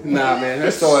to do. Nah, man.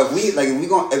 That's So if a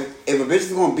bitch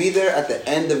is gonna be there at the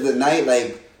end of the night,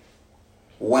 like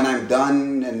when I'm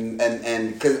done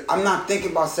and because I'm not thinking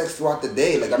about sex throughout the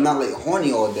day. Like I'm not like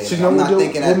horny all day. So Like, you know I'm what not we'll do?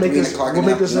 thinking We'll at make 3 this. o'clock We'll in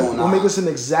the make this. afternoon. We'll make this an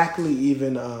exactly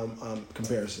even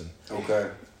comparison. Okay.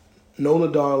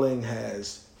 Nola Darling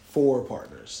has 4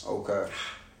 partners. Okay.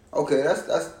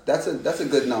 That's a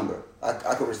good number. I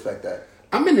could respect that.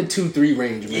 I'm in the 2-3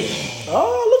 range, man.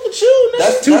 Oh, look at you!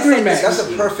 That's 2-3 max. That's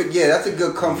a perfect. Yeah, that's a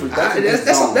good comfort.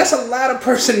 That's a lot of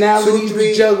personalities 2,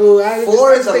 3, to juggle.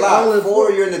 4 is a lot.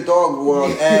 4, you're in the dog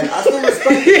world, and I still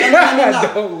respect it.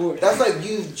 No. That's like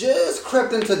you've just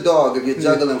crept into dog if you're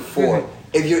juggling 4.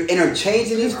 If you're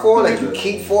interchanging these 4, like you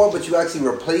keep 4, but you actually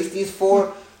replace these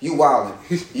 4, you wildin'.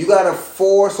 You got a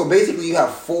 4, so basically you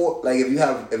have 4. Like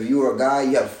if you were a guy,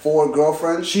 you have 4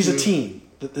 girlfriends. She's a team,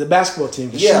 the basketball team.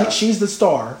 Yeah. She's the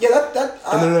star. Yeah,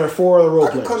 And then there are 4 other role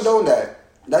I can players. condone that.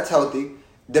 That's healthy,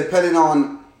 depending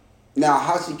on now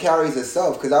how she carries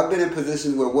herself. Because I've been in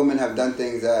positions where women have done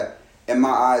things that, in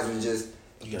my eyes, were just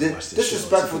You gotta watch this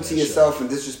disrespectful show. to yourself and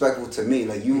disrespectful to me.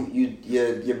 Like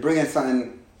you're bringing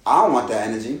something. I don't want that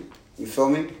energy. You feel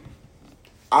me?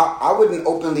 I wouldn't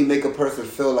openly make a person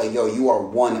feel like, yo, you are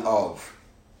one of.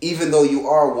 Even though you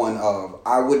are one of,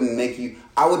 I would make you,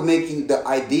 the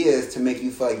idea is to make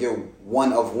you feel like you're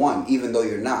one of one, even though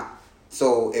you're not.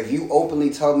 So if you openly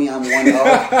tell me I'm one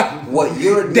of, what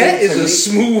you're doing That is to a me,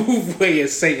 smooth way of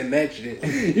saying that shit.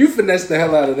 You finessed the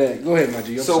hell out of that. Go ahead, my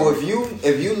G. I'm so sorry.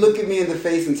 if you look at me in the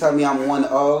face and tell me I'm one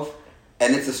of,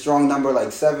 and it's a strong number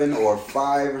like 7 or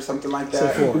 5 or something like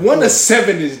that. So 4. 1 of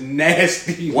 7 is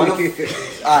nasty. All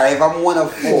right, if I'm one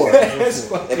of 4,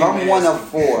 if I'm one of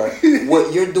 4,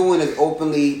 what you're doing is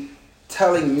openly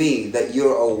telling me that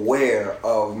you're aware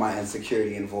of my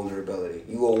insecurity and vulnerability.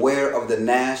 You're aware of the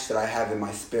Nash that I have in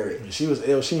my spirit. She was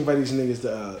ill. She invited these niggas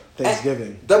to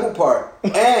Thanksgiving. Double part.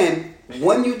 And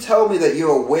when you tell me that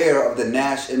you're aware of the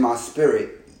Nash in my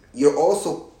spirit, you're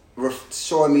also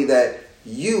showing me that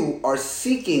you are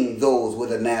seeking those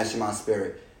with a Nash in my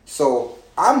spirit. So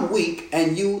I'm weak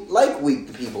and you like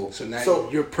weak people. So now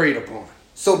you're preyed upon.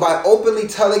 So by openly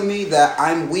telling me that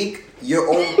I'm weak, you're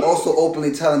also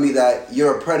openly telling me that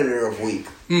you're a predator of weak.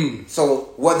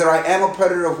 So whether I am a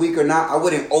predator of weak or not, I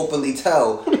wouldn't openly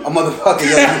tell a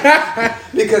motherfucker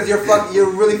because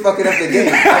you're really fucking up the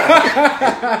game.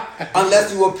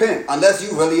 Unless you a pimp, unless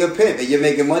you really a pimp and you're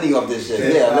making money off this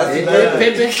shit. Yeah, unless you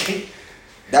pimping.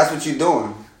 That's what you're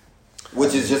doing,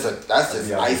 which is just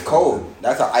ice cold.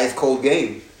 That's an ice cold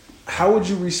game. How would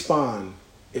you respond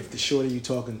if the shorty you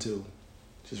talking to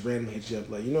just randomly hit you up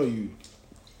like,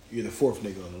 you're the 4th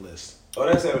nigga on the list? Oh,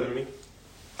 that's happened to me.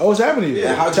 Oh, what's happening to you?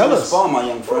 Yeah, how'd Tell you us. respond, my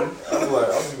young friend? I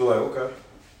was just be like, okay.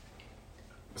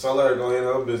 So I let her go in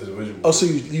her business. Oh, so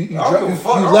you I don't give a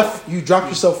fuck. you dropped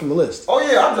yourself from the list. Oh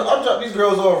yeah, I drop these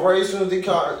girls off right as soon as they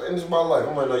come into my life.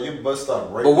 I'm like, no, you bust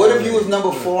stop right. But what now. if you was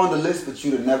number 4 on the list, but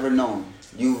you'd have never known?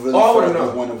 You really I felt would've like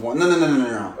known. one of one.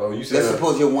 No. Oh, you said Let's that.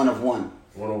 suppose you're one of one.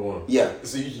 101. Yeah.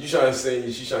 So you trying to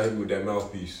say she trying to hit me with that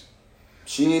mouthpiece?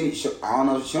 I don't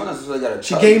know. She don't necessarily got to.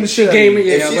 She gave the shit. Gave me.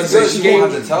 If Yeah, she's good, she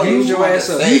won't have to tell you. Use your ass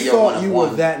up. You thought you were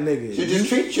that nigga.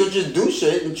 She'll just do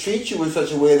shit and treat you in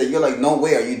such a way that you're like, no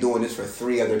way are you doing this for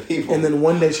 3 other people. And then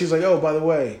one day she's like, oh, by the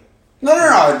way.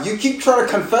 No. You keep trying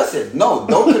to confess it. No,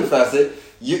 don't confess it.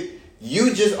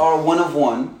 You just are one of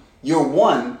one. You're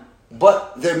one,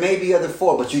 but there may be other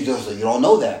 4, but you don't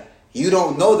know that. You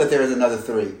don't know that there is another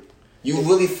 3. You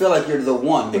really feel like you're the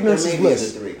one, but there may be other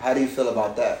 3. How do you feel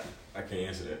about that? I can't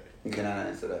answer that. You cannot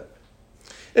answer that.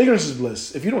 Ignorance is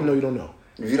bliss. If you don't know, you don't know.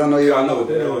 If you don't know, you don't know.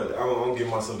 I don't give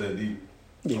myself that deep.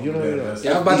 Yeah, you don't know. You don't know.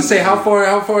 Yeah, I was about to say how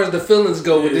far does the feelings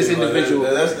go with this individual?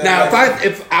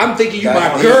 If I'm thinking you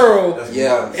my girl, and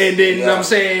then you know what I'm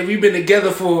saying we've been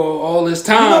together for all this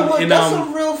time, and that's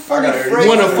a real funny phrase.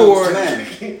 1 of 4.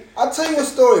 Man, I'll tell you a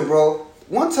story, bro.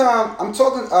 One time I'm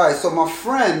talking. All right, so my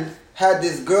friend had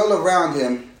this girl around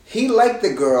him. He liked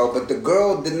the girl, but the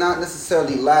girl did not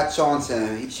necessarily latch on to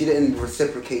him. She didn't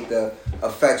reciprocate the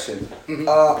affection. Mm-hmm.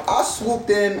 I swooped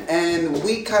in and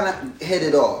we kind of hit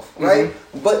it off, right?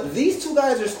 Mm-hmm. But these 2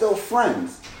 guys are still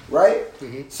friends, right?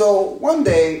 Mm-hmm. So one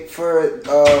day, for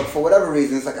whatever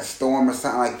reason, it's like a storm or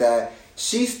something like that.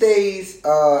 She stays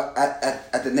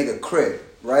at the nigga crib,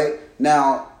 right?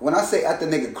 Now, when I say at the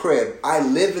nigga crib, I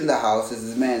live in the house. This is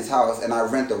this man's house, and I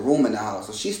rent a room in the house.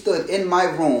 So she stood in my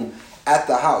room at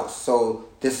the house. So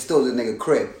this is still the nigga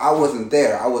crib. I wasn't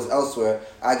there. I was elsewhere.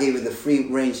 I gave her the free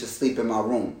range to sleep in my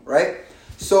room, right?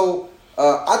 So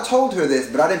I told her this,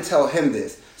 but I didn't tell him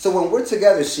this. So when we're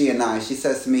together, she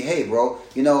says to me, hey, bro,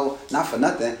 not for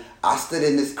nothing, I stood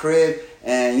in this crib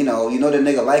and, you know the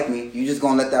nigga like me. You just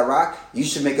gonna let that rock? You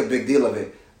should make a big deal of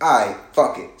it. Alright,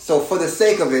 fuck it. So for the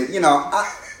sake of it,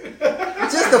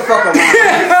 just to fuck around.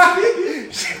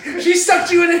 She sucked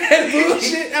you in the head,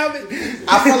 bullshit.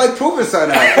 I felt like proving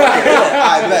something.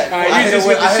 I bet. I hit it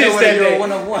with you're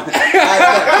 1 of 1.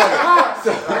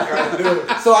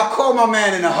 So I called my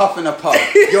man in a huff and a puff.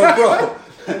 Yo, bro.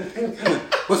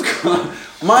 What's going on?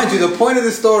 Mind you, the point of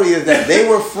the story is that they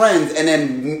were friends, and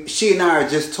then she and I are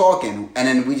just talking, and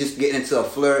then we just get into a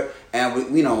flirt, and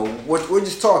we're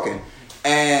just talking,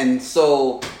 and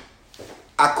so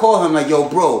I call him like, yo,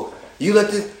 bro. You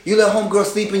let homegirl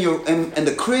sleep in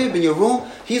the crib in your room?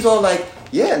 He's all like,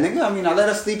 yeah, nigga. I mean, I let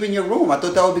her sleep in your room. I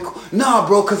thought that would be cool. Nah,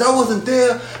 bro, cause I wasn't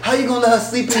there. How you gonna let her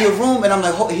sleep in your room? And I'm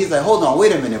like, he's like, hold on,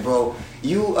 wait a minute, bro.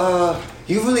 You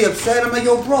really upset? I'm like,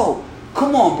 yo, bro,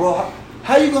 come on, bro.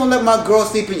 How you gonna let my girl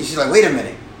sleep in? She's like, wait a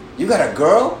minute. You got a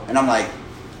girl? And I'm like,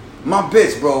 my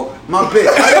bitch, bro. My bitch.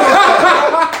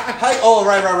 Oh,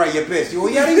 right, your bitch. Well,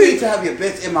 yeah, you need to have your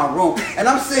bitch in my room. And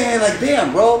I'm saying like,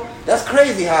 damn, bro, that's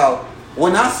crazy how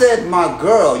when I said my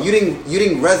girl, you didn't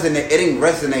resonate. It didn't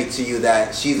resonate to you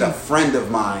that she's a friend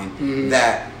of mine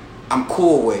that I'm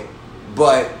cool with.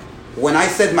 But when I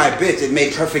said my bitch, it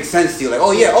made perfect sense to you. Like,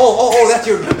 oh yeah, oh, that's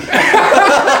your.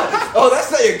 Oh,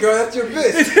 that's not your girl. That's your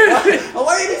bitch.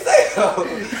 Why did you say so?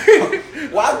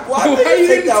 Why did you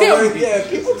take that word? Yeah,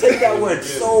 people take that word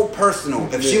so personal.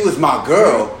 If she was my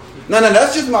girl, no,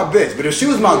 that's just my bitch. But if she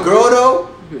was my girl though,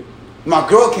 my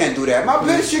girl can't do that. My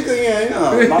bitch, she could,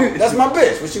 that's my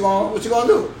bitch. What you gonna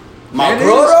do? My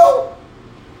girl though?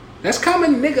 That's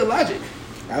common nigga logic.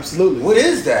 Absolutely. What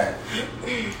is that?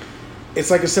 It's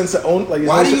like a sense of own. Like,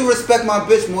 why do you respect my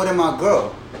bitch more than my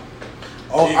girl?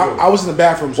 Oh, I was in the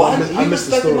bathroom, so I missed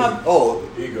the story.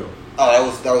 Ego.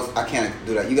 Oh, that was. I can't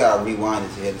do that. You gotta rewind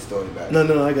it to hear the story back. No,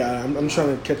 I got it. I'm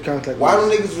trying to catch contact. Why do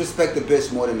niggas respect the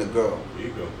bitch more than the girl?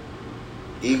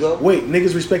 Ego? Wait,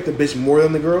 niggas respect the bitch more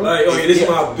than the girl? Like, okay, this is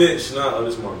my bitch, not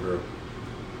this is my girl.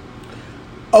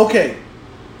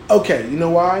 Okay, you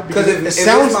know why? Because if it's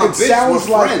my bitch, we're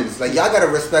friends. Like, y'all gotta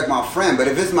respect my friend. But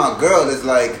if it's my girl, it's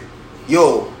like,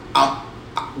 yo,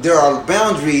 there are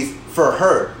boundaries for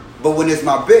her. But when it's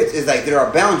my bitch, it's like there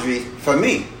are boundaries for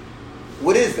me.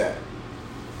 What is that?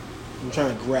 I'm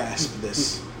trying to grasp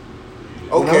this.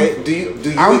 Okay, do you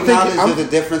acknowledge there's a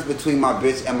difference between my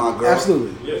bitch and my girl?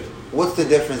 Absolutely. Yeah. What's the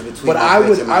difference between? But my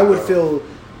bitch and my girl?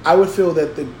 I would feel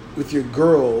that with your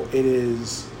girl, it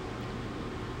is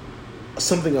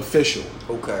something official.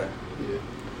 Okay. Yeah.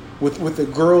 With the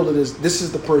girl, this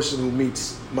is the person who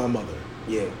meets my mother.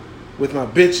 Yeah. With my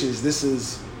bitches, this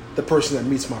is the person that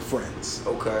meets my friends.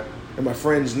 Okay. And my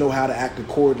friends know how to act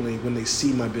accordingly when they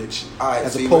see my bitch, to when they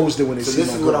see my girl. So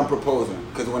this is what I'm proposing.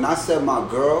 Because when I said my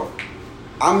girl,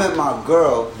 I meant my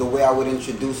girl the way I would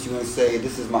introduce you and say,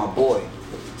 this is my boy.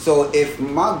 So if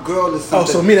my girl is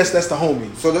something... Oh, so me, that's the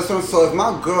homie. So if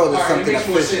my girl is something official... All right, it makes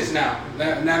more sense now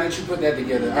that you put that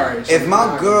together. All right. So if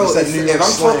my girl is... If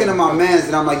I'm talking to my mans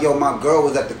and I'm like, yo, my girl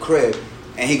was at the crib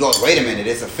And he goes, wait a minute,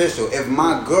 it's official. If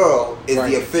my girl is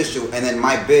the official and then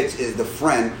my bitch is the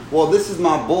friend, well, this is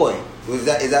my boy. Is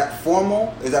that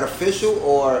formal? Is that official?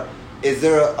 Or is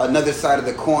there another side of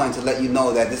the coin to let you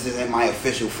know that this isn't my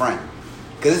official friend?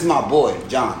 Because this is my boy,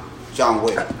 John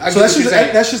Wick. So that's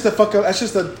just the fuck up. That's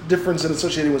just the difference in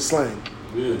associating with slang.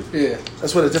 Yeah.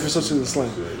 That's what the difference associated with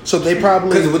slang. So they probably.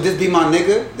 Because would this be my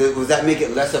nigga? Would that make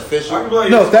it less official?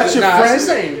 No, if that's your friend. It's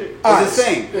the same. It's the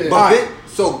same. Yeah. But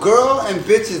so girl and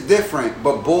bitch is different,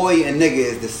 but boy and nigga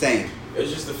is the same. It's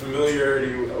just the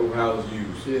familiarity of how it's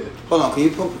used. Yeah. Hold on, can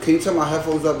you turn my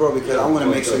headphones up, bro? Because I want to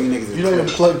make sure you niggas is You know I'm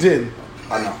clear. plugged in.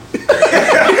 I know.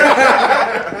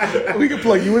 We can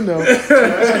plug you in though. It's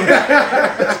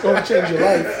gonna change your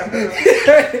life.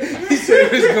 He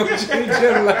said it was gonna change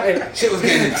your life. Shit was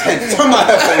getting intense. Turn my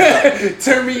headphones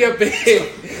Turn me up ahead.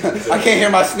 up. I can't hear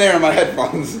my snare in my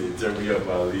headphones. Turn me up,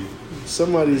 Ali.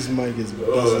 Somebody's mic is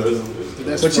buzzing.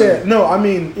 That's But funny. yeah, no, I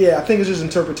mean, yeah, I think it's just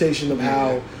interpretation of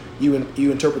how you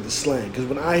interpret the slang. Because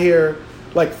when I hear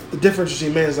like the difference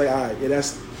between men is like, all right, yeah,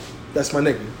 that's my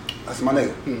nigga, That's my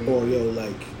nigga. or yo,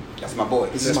 like That's my boy.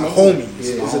 this is That's my my homie. homie. It's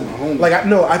Yeah, a- it's my homie. Like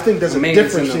I think there's a Man,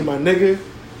 difference it's in between my nigga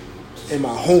and my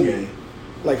homie.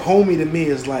 Like homie to me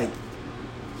is like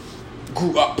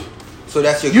grew up. So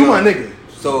that's your You girl. my nigga.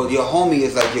 So your homie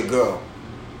is like your girl.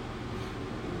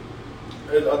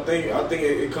 I think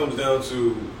it comes down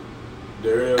to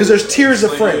Because there's tiers of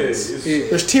like, friends. yeah, it's- Yeah.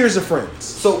 There's tiers of friends.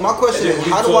 So my question And is, then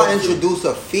we how do I talk to- introduce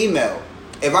a female?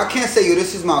 If I can't say, yo,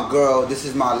 this is my girl, this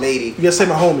is my lady, You gotta say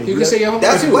my homie. You can say your homie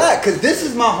that's too. whack. Because this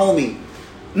is my homie.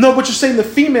 No, but you're saying the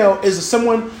female is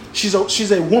someone. She's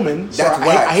a woman. So That's I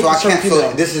whack. hate So I the term can't.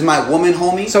 female. So this is my woman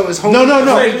homie. So it's homie. No.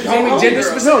 Homie gender Homegirl.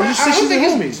 specific. No, you say I don't she's think a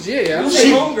it's- homie. Yeah, I don't You think-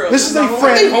 say homegirl. This is a I think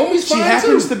friend. homie's She fine,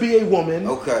 happens too. to be a woman.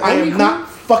 Okay. I am Homie not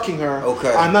fucking her.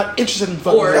 Okay. I'm not interested in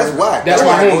fucking Or- her. That's whack. That's That's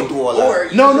why my I go homie. through all Or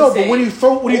that. you No, could no, just but say- when you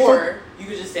throw- or you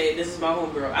could just say, "This is my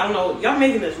homegirl." I don't know. Y'all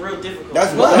making this real difficult.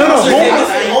 That's Most why- No, people homie-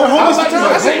 just say, homie- I was homie-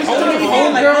 about to say, I say homie- homie, Yeah,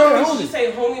 homegirl, like, you homie. should say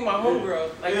homie, my homegirl.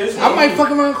 Like, that's I might fuck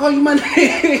around and call you my name. I might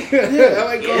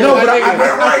call you No, my but I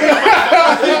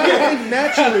nigga. think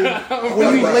naturally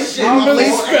when you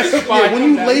Specify when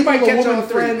you that. label might a catch woman on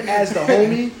three. friend as the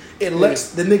homie, it lets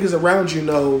the niggas around you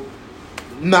know,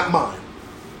 not mine.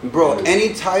 Bro, any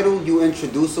title you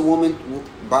introduce a woman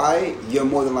by, you're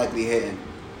more than likely hitting.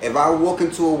 If I walk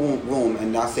into a room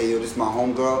and I say, yo, this is my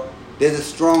homegirl, there's a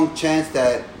strong chance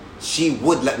that she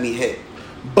would let me hit.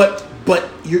 But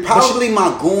you're Probably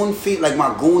my goon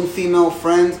female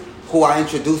friends who I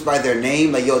introduced by their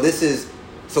name, like, yo, this is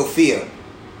Sophia.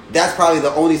 That's probably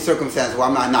the only circumstance where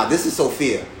I'm not, nah, this is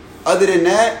Sophia. Other than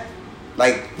that,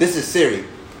 like, this is Siri.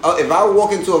 If I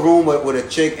walk into a room with a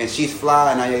chick and she's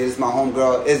fly and this is my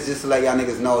homegirl, it's just to let y'all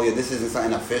niggas know, yeah, this isn't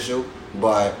something official,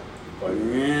 but this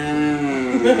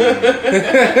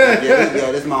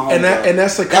is my homegirl. and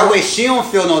that's a that way she don't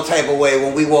feel no type of way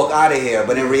when we walk out of here,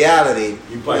 but in reality,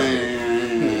 You probably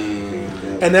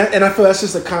and I feel that's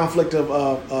just a conflict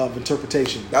of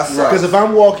interpretation. That's because right. if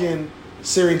I'm walking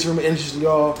Siri into me and she's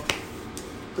y'all,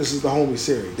 this is the homie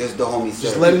Siri. This is the homie. Just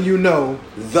Siri. letting you know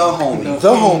The homie.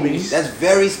 the homies. That's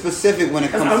very specific when it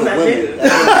comes I'm to not women.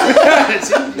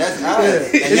 nigga. That's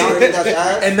ass. And y'all think that's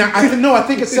ass? And I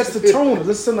think it sets the tone.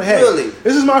 Let's send the head. Really?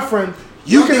 This is my friend.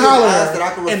 You can think it's holler ass at that I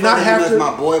her can refer and not to him have as to.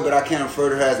 my boy, but I can't refer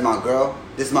to her as my girl.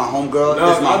 This is my homegirl. No,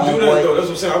 This is my I do that though. homeboy. That's what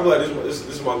I'm saying. I'm like, this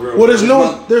is my girl. Well, This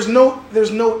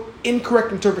there's no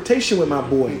incorrect interpretation with my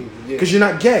boy because you're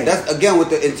not gay. That's again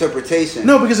with the interpretation.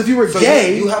 No, because if you were So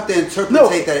gay, you have to interpret no,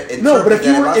 that. no. But if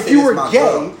you I were say if you this were is my gay,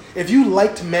 girl, if you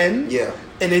liked men, yeah.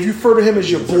 and if you refer to him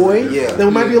as your boy, Yeah. then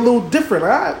it might be a little different. All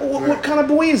right, what kind of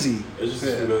boy is he? It's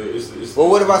just familiar. It's Well,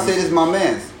 what if I say this is my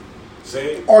man's?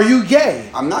 Same. Are you gay?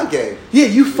 I'm not gay. Yeah,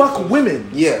 you fuck women.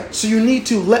 Yeah. So you need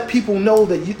to let people know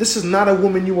that this is not a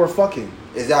woman you are fucking.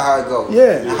 Is that how it goes?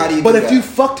 Yeah. And how do you but do if that? you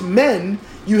fucked men,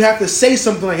 you have to say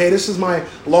something like, "Hey, this is my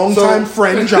longtime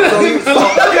friend, So John." you- so-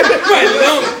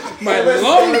 My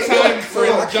long time So I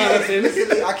friend can't Jonathan.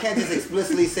 explicitly- I can't just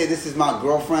explicitly say this is my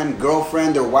girlfriend.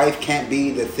 Girlfriend or wife can't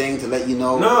be the thing to let you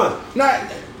know. No,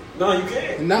 you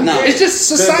can't. No, it's just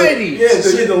society.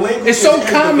 The language It's so has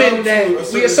common developed that to a we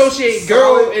certain associate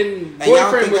girl solid- and And y'all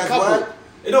boyfriend think with that's couple. whack?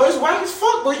 No, it's whack as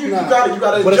fuck, but you gotta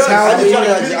But it's adjust. how I just Yeah, want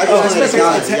to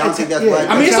acknowledge it. Y'all think that's yeah. whack?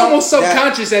 I mean, it's That's almost how-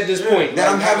 subconscious at this point. That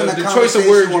I'm having a the choice conversation of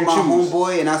words with you my choose.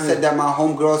 homeboy, and I said that my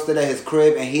homegirl stood at his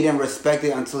crib, and he didn't respect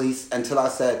it until I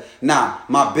said, "Nah,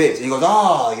 my bitch." And he goes,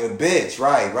 "Oh, your bitch,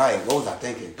 right? What was I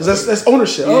thinking?" Because that's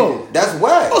ownership. Oh, That's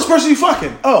whack. this person you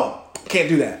fucking. Oh, can't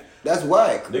do that. That's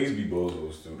whack. Niggas be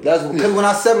bozos too. That's because when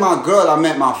I said my girl, I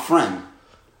meant my friend,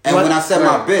 and What? when I said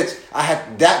Right. my bitch,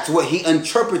 that's what he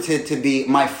interpreted to be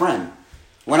my friend.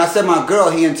 When I said my girl,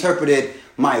 he interpreted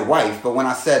my wife. But when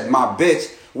I said my bitch,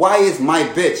 why is my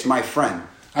bitch my friend?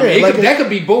 I mean, that could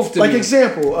be both to like me.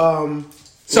 example,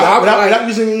 So without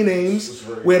using any names,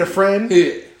 we had a friend.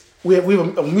 Yeah. We have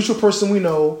a mutual person we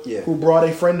know Yeah. who brought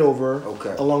a friend over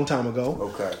Okay. a long time ago.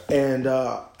 Okay. And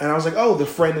I was like, oh, the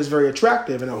friend is very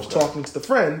attractive. And I was talking to the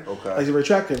friend. Okay. Like, he's very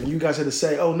attractive. And you guys had to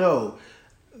say, oh, no,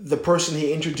 the person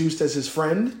he introduced as his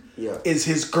friend is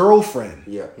his girlfriend.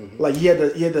 Yeah. Like, you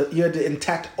had the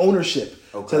intact ownership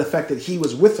to the fact that he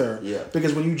was with her. Yeah.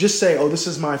 Because when you just say, oh, this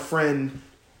is my friend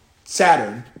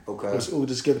Saturn. Okay. We'll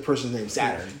just give the person's name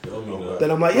Saturn. Don't mean that.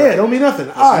 Then I'm like, yeah, it don't mean nothing.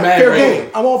 All right, mad fair regular.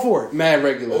 game. I'm all for it. Mad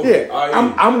regular. Yeah,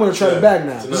 I'm going to try it back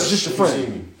now. Tonight, This is just your you see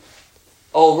friend. me.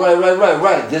 Oh,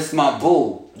 right. This is my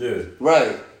boo. Yeah.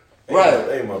 Right.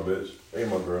 Ain't my bitch. Ain't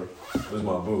my girl. This is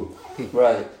my boo.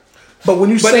 Right. But when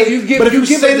you But say, if you give- but if you you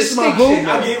give say a this is my boo, distinction,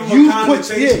 I gave him a you put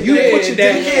connotation. you Yeah, put your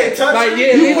that- You can't touch Like, it.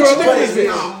 yeah, you leave put her your alone. bitch. It's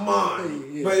not mine.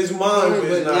 But it's mine, but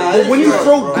it's not. Nah, But when you Yeah,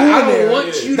 throw bro. goo I in don't there, want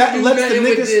you to that do lets the nothing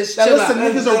with niggas this. that Chill lets the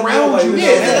out. niggas around you. Yeah,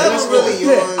 know. that's really Yeah,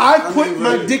 yours. I I put mean,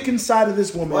 my really. dick inside of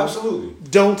this woman. Well, absolutely.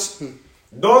 Don't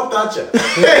touch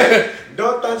it.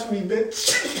 Don't touch me,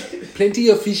 bitch. Plenty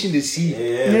of fish in the sea.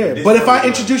 yeah. this But if I one,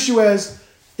 introduce you as,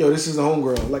 yo, this is a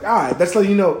homegirl, like, all right, that's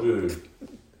letting you know, yeah.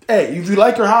 hey, if you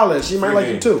like her, holler, she might like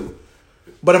you too.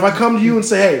 But if I come to you and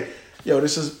say, hey, yo,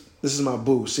 this is my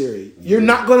boo, Siri, you're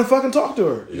not gonna fucking talk to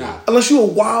her, Nah. unless you a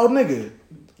wild nigga.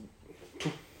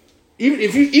 Even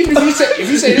if you say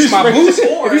this is my boo,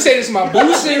 if you say this is my boo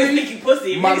Niggas Siri, think you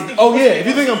pussy. My- Niggas think Oh you yeah, pussy. if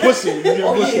you think I'm pussy, you're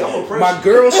Oh, pussy. yeah, I'm a person. my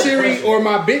girl Siri or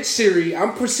my bitch Siri,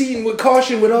 I'm proceeding with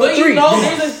caution with all But three. you know,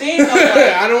 there's a thing. Though, like,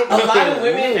 I don't a lot know. of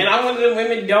women, and I'm one of the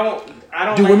women. I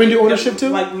don't. Do like women do the- ownership too?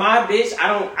 Like my bitch,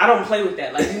 I don't play with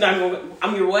that. Like you're not gonna.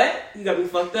 I'm your what? You got me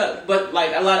fucked up. But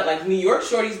like a lot of like New York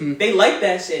shorties, they like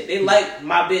that shit. They like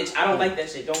my bitch. I don't like that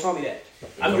shit. Don't call me that.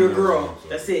 I'm your girl.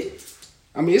 That's it.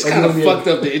 I mean, it's Like, kind of you know, fucked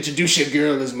up to introduce your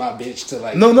girl as my bitch to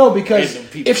like. No, because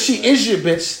random people. if she is your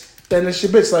bitch, then it's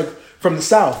your bitch. Like from the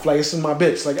south, like this is my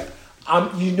bitch. Like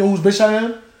you know whose bitch I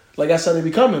am. Like that's how they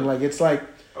be coming. Like it's like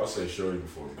I'll say shorty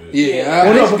before bitch. Yeah,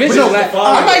 Well, no, bitch but is no, like,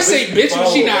 follow- I might say bitch bitch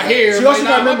when she not here. She Like, also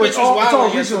gotta my remember bitch it's was all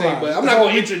wild yesterday, regionalized. but I'm It's not all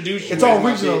gonna re- introduce you. it's all as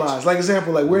my bitch. regionalized. Like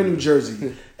example, like we're in New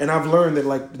Jersey, and I've learned that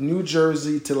like New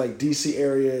Jersey to like DC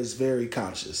area is very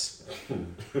conscious.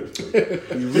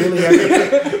 You really have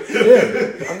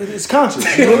to, I mean, it's conscious.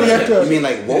 You really have You to. mean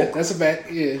like woke? That's a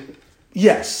fact. Yeah.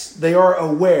 Yes, they are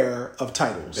aware of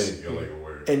titles, Hey, you're like a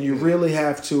word. and you really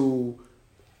have to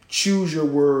choose your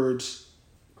words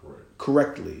Correct.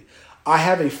 correctly. I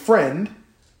have a friend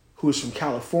who is from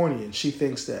California, and she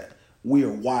thinks that we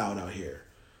are wild out here.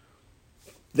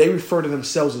 They refer to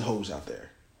themselves as hoes out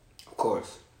there. Of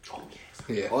course.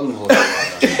 Yeah. All them hoes. are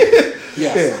Yes.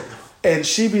 Yeah. And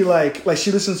she be like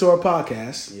she listens to our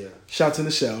podcast. Yeah. Shouts in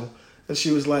the show. And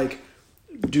she was like,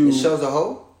 It shows a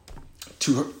hoe?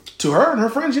 to her and her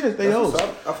friends, yeah, they That's hoes. what's up.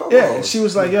 I fuck with Yeah. And hoes. she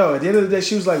was like, yo, at the end of the day,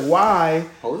 she was like, why?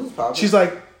 Hoes is popping. She's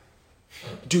like,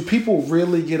 do people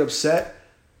really get upset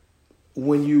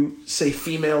when you say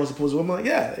female as opposed to women? I'm like,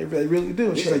 yeah, they really do.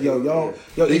 And she's Yeah, like, yo,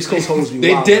 yeah. East Coast hoes be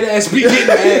They wild. dead ass be getting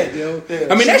mad, yo.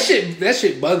 I mean, that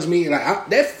shit bugs me. Like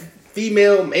that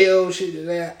female, male shit.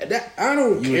 That I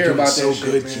don't You were care doing about so that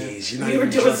good, shit, man. G's. You're not You were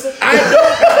even doing drunk. so.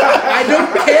 I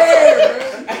don't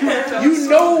care. You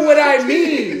know what I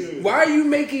mean. Why are you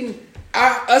making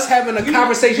us having a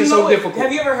conversation You know so what? difficult?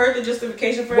 Have you ever heard the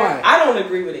justification for Why? that? I don't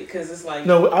agree with it because it's like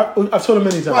No, I've told him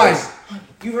many times. Why?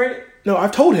 you heard it. No,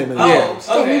 I've told him. Oh,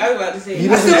 Yeah. okay. I was about to say. He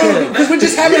doesn't care. Because we're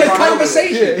just having a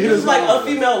conversation. Yeah, he This is doesn't like a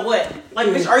female what? Like,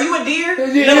 bitch, are you a deer?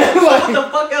 Yeah, No. So like- what the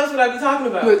fuck else would I be talking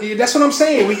about? But yeah, that's what I'm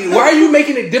saying. Why are you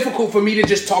making it difficult for me to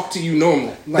just talk to you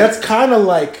normal? Like, That's kind of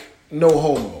like no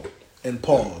homo and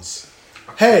pause.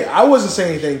 Hey, I wasn't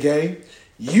saying anything gay.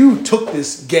 You took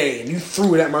this gay and you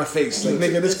threw it at my face. Like,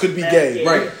 nigga, this could be gay.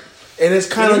 right. And it's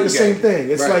kind of like the same thing.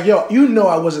 It's Right. like, yo, you know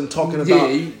I wasn't talking about,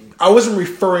 Yeah, I wasn't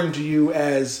referring to you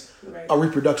as Right. a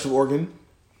reproductive organ.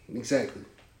 Exactly.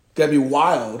 That'd be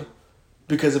wild.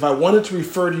 Because if I wanted to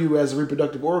refer to you as a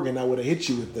reproductive organ, I would have hit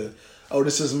you with the, oh,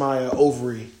 this is my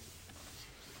ovary.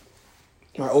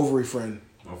 My ovary friend.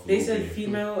 They said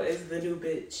female is the new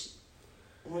bitch.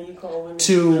 When you call women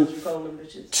To- females, you call them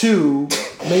bitches. Two,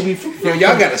 maybe Yo,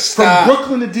 y'all gotta stop. from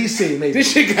Brooklyn to DC, maybe.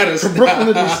 This shit gotta From stop. Brooklyn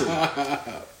to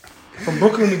DC. From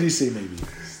Brooklyn to DC, maybe.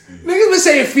 Niggas been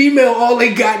saying female all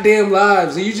they goddamn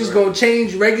lives, and you just gonna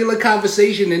change regular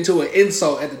conversation into an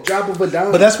insult at the drop of a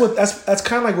dime. But that's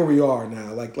kind of like where we are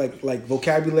now. Like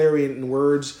vocabulary and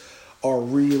words are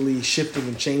really shifting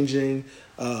and changing.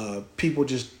 People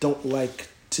just don't like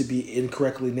to be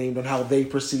incorrectly named on how they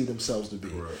perceive themselves to be.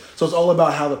 Right. So it's all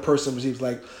about how the person perceives.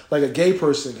 Like a gay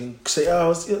person can say, "Oh,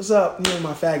 what's up? You know,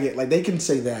 my faggot." Like they can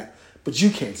say that, but you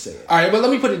can't say it. All right, but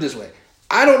let me put it this way.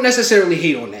 I don't necessarily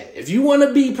hate on that. If you want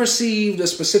to be perceived a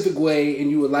specific way and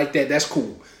you would like that, that's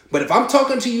cool. But if I'm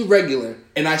talking to you regular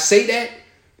and I say that,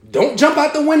 don't jump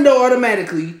out the window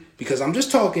automatically because I'm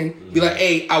just talking. Be like,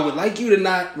 hey, I would like you to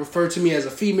not refer to me as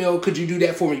a female. Could you do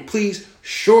that for me, please?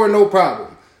 Sure, no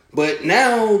problem. But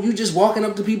now you just walking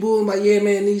up to people and like, yeah,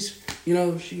 man,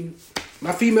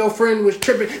 my female friend was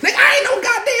tripping. Like, I ain't no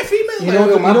goddamn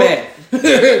female. My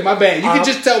bad. My bad. You can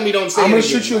just tell me don't say it. I'm going to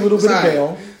shoot you a little bit of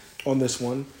bail on this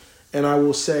one. And I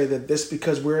will say that this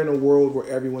because we're in a world where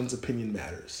everyone's opinion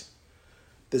matters.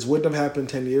 This wouldn't have happened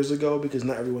 10 years ago because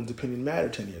not everyone's opinion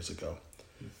mattered 10 years ago.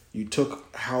 You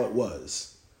took how it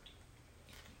was.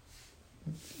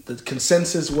 The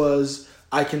consensus was,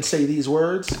 I can say these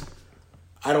words.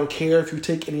 I don't care if you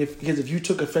take any, because if you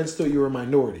took offense to it, you're a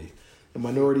minority. The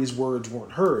minority's words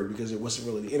weren't heard because it wasn't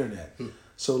really the internet.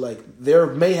 So, like, there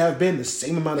may have been the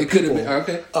same amount of people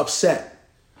upset,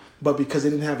 but because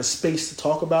they didn't have a space to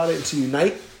talk about it and to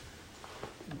unite,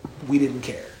 we didn't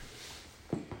care.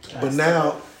 But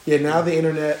now the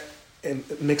internet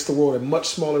makes the world a much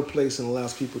smaller place and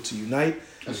allows people to unite.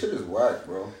 That shit is whack,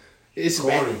 bro.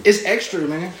 It's extra,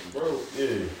 man. Bro,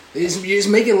 yeah. It's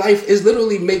making life. It's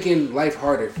literally making life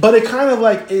harder. But it kind of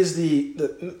like is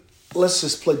the let's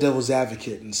just play devil's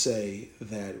advocate and say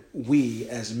that we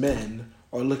as men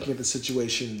are looking at the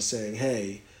situation and saying,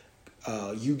 hey,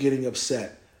 you getting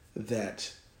upset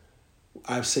that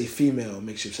I say female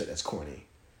makes you upset. That's corny,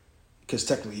 because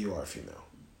technically you are a female.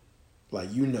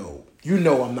 Like you know,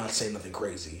 I'm not saying nothing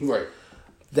crazy. Right.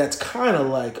 That's kind of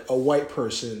like a white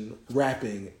person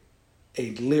rapping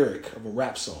a lyric of a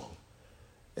rap song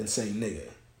and saying nigga.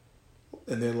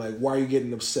 And they're like, why are you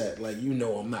getting upset? Like,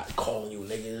 I'm not calling you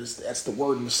niggas. That's the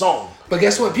word in the song. But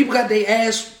guess what? People got their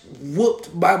ass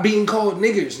whooped by being called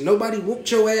niggers. Nobody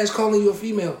whooped your ass calling you a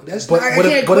female. That's but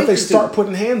if they start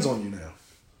putting hands on you now?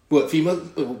 What, female?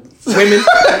 Women?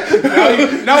 now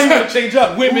you're going to change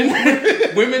up.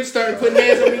 Women start putting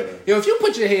hands on me. If you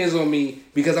put your hands on me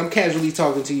because I'm casually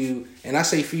talking to you and I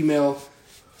say female,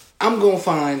 I'm going to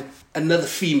find another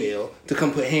female to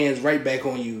come put hands right back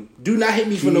on you. Do not hit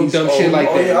me for no dumb shit like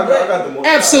that. Yeah, I got the most.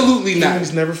 Absolutely not.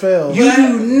 Keys never fail. You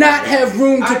do not have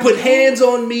room to put hands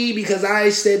on me because I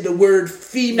said the word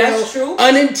female. That's true.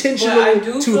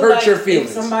 Unintentional to hurt your feelings.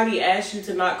 If somebody asks you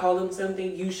to not call them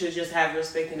something, you should just have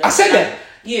respect enough. I said that.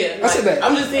 Yeah, I said that.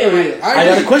 I'm just saying. I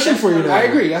got a question for you now. I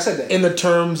agree. I said that. In the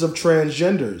terms of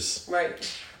transgenders,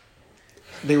 right?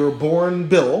 They were born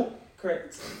Bill.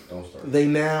 Correct. Don't start. They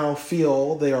now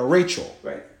feel they are Rachel.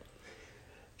 Right.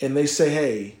 And they say,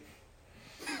 hey,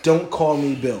 don't call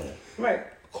me Bill. Right.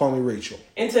 Call me Rachel.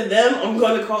 And to them, I'm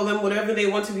going to call them whatever they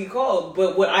want to be called.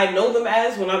 But what I know them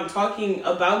as when I'm talking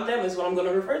about them is what I'm going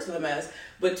to refer to them as.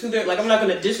 But to their, I'm not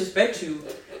going to disrespect you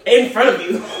in front of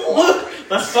you.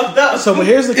 That's fucked up. So, but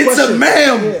here's the question. It's a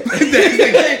ma'am.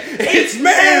 It's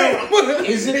ma'am.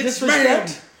 Is it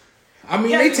disrespect? I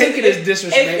mean, they take it as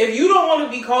disrespect. If you don't want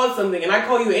to be called something and I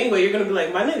call you anyway, you're going to be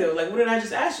like, my nigga, what did I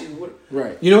just ask you?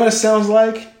 Right. You know what it sounds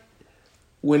like?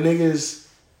 When niggas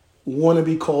want to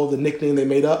be called the nickname they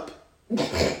made up.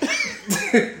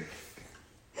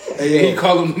 Hey, you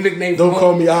call them the nickname. Don't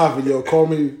call me Ovid, yo. Call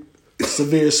me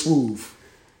Severe Smooth.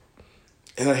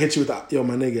 And I hit you with, yo,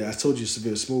 my nigga, I told you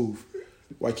Severe Smooth.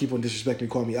 Why keep on disrespecting me,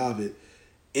 call me Ovid?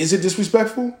 Is it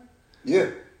disrespectful? Yeah.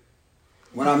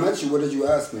 When I met you, what did you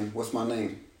ask me? What's my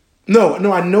name? No,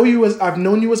 I've known you as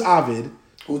Ovid.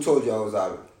 Who told you I was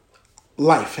Ovid?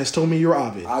 Life has told me you're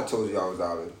Ovid. I told you I was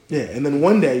Ovid. Yeah, and then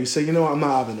one day you say, I'm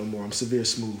not Ovid no more. I'm Severe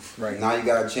Smooth. Right. Now you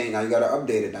gotta change. Now you gotta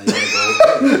update it. Now you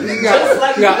gotta go. Just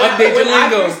like you gotta update your when I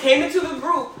lingo. first came into the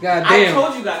group, God I damn.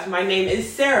 told you guys my name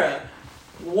is Sarah.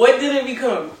 What did it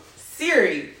become?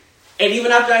 Siri. And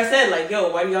even after I said, yo,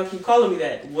 why do y'all keep calling me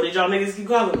that? What did y'all niggas keep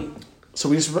calling me? So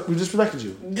we disrespected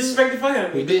you. Disrespect the fuck out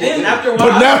of me. We did. Then after a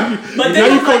while, But now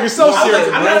you call yourself serious.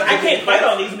 I can't fight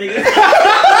all these niggas.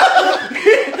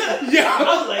 Yeah. I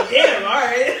was like, damn, all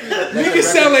right. Niggas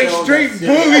sound like straight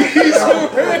bullies.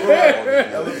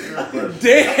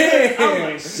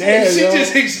 Damn. She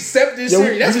just accepted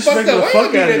Siri. That's fucked up. Why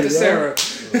would you do that to Sarah?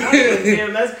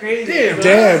 Damn, that's crazy.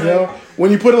 Damn, yo.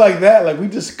 When you put it like that, we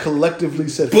just collectively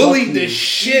said bullied the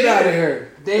shit out of her.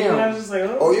 Damn. And I was just like,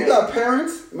 Oh, you got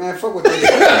parents? Man, fuck with that.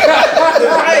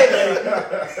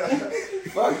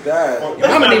 Fuck that. I'm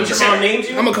gonna name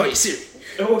you. I'm gonna call you Siri.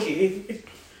 Okay.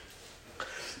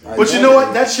 But you know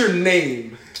what? That's your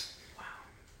name.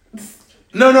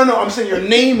 No. I'm saying your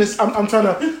name is. I'm trying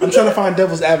to find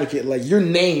devil's advocate. Like your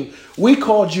name, we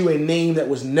called you a name that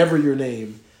was never your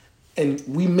name, and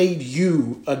we made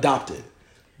you adopt it.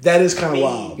 That is kind of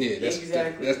wild. Yeah, that's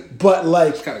exactly. But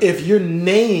like, if crazy. your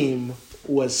name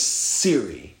was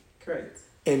Siri, Correct.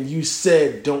 and you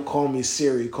said, "Don't call me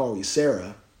Siri, call me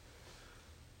Sarah,"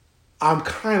 I'm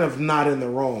kind of not in the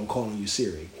wrong calling you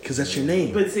Siri because that's your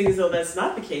name. But seeing as though that's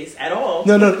not the case at all.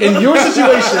 No. In your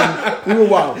situation, we were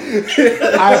wild.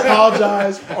 I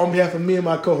apologize on behalf of me and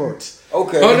my cohorts.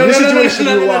 Okay. Oh, no. You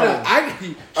were I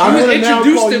I'm was gonna now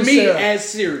introduced call to you me Sarah. as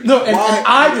Siri. No, and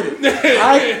I did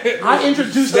it. I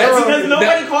introduced That's her. Because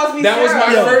nobody calls me that Sarah. was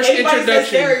my So first anybody says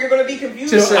introduction Sarah, you're going to be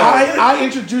confused. to Sarah. I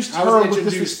introduced I was her with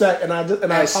introduced disrespect, and I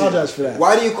as apologize for that.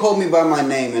 Why do you call me by my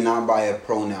name and not by a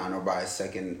pronoun or by a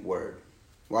second word?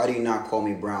 Why do you not call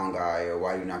me brown guy, or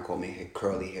why do you not call me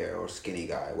curly hair or skinny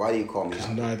guy? Why do you call me?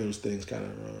 Neither of those things kind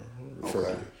of refer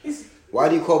Okay. to you. Why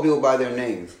do you call people by their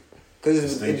names?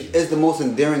 Because it's the most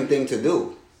endearing thing to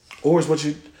do. Or is what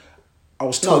I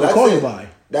was told to call you by.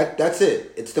 That's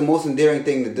it. It's the most endearing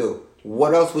thing to do.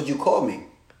 What else would you call me?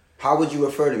 How would you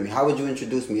refer to me? How would you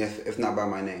introduce me if not by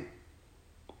my name?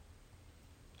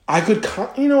 I could,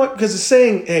 you know what? Because it's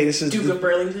saying, hey, this is Duke of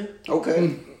Burlington.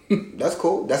 Okay. That's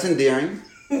cool. That's endearing.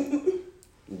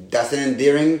 That's an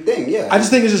endearing thing, yeah. I just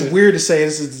think it's just weird to say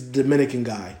this is the Dominican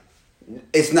guy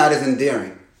It's not as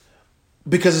endearing.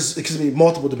 because it could be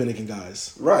multiple Dominican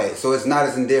guys. Right, so it's not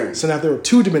as endearing. So now if there were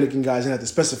two Dominican guys, I have to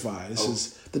specify this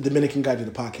is the Dominican guy I did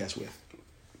the podcast with.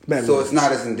 Matt So Williams. it's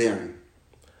not as endearing.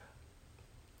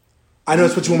 I know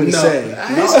that's what you want me to say.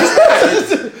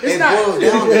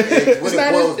 It boils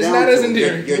down to It's not as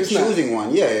endearing. You're It's not. choosing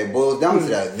one. Yeah, it boils down to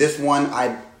that. This one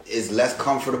is less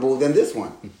comfortable than this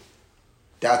one.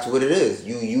 That's what it is.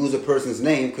 You use a person's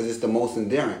name because it's the most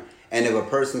endearing. And if a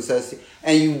person says,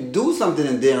 and you do something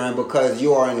endearing because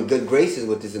you are in good graces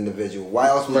with this individual, why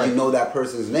else would you know that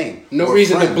person's name? No We're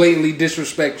reason to friends. blatantly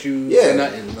disrespect you. Yeah, For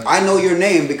nothing. Like, I know your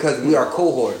name because we are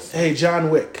cohorts. Hey, John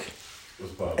Wick.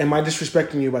 What's poppin'? Am I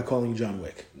disrespecting you by calling you John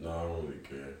Wick? No, I don't really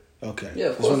care. Okay. Yeah,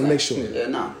 of Just course want to not. make sure. Yeah,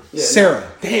 no. Yeah,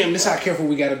 Sarah. Damn, this how careful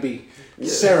we gotta be.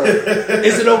 Sarah,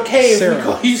 is it okay if Sarah. we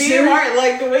call you See, Siri? Mark,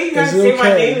 like the way you guys Is it say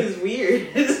my okay? name is weird.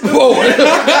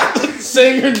 Whoa,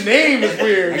 Saying your name is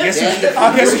weird. I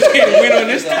guess we can't win on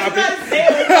this That's topic. not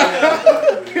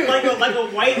saying like a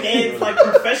white man's like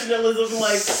professionalism.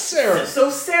 Like Sarah. So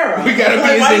Sarah, We gotta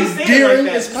like, be why you as saying it endearing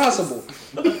like as that? possible.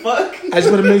 What the fuck? I just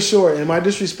want to make sure. Am I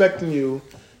disrespecting you?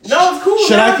 No, it's cool.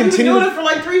 Should now I you've been continue? doing it for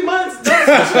like 3 months. No,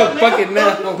 it's cool Fuck it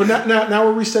now. But now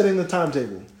we're resetting the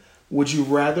timetable. Would you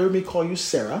rather me call you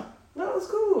Sarah, No, it's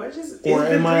cool. It's just. or it's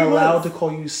been am I 3 allowed months. to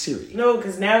call you Siri? No,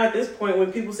 because now at this point,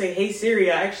 when people say "Hey Siri,"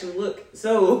 I actually look.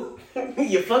 So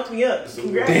you fucked me up.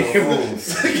 Congrats.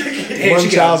 Damn, One she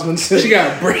child's she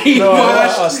got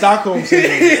brainwashed. No, Stockholm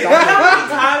syndrome. You know Stockholm. how many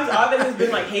times Ovid has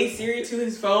been like, "Hey Siri" to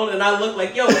his phone, and I look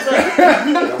like, "Yo, what's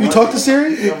up?" You talk to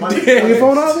Siri on your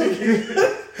phone,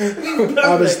 Ovid?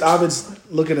 Ovid's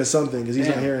looking at something because he's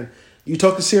not hearing. You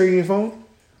talk to Siri on your phone?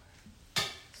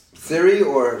 Siri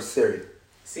or Siri?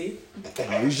 See, Oh,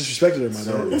 you disrespected her,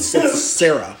 my man. It's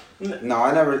Sarah. No,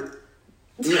 I never.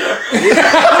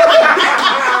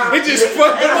 It just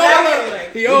fucked him all up.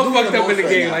 Like, He all doing fucked the up in the most right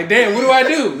game. now. Like, damn, what do I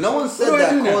do? No one said What do I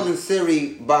do that now? calling Siri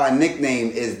by a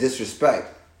nickname is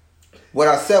disrespect. What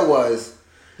I said was,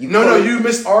 No, you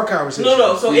missed our conversation.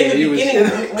 no. So Yeah, in he the was-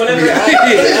 beginning, whenever,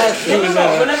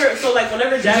 Yeah.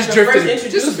 whenever Jazz just first drifted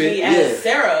introduced just a bit. me as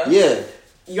Sarah, Yeah,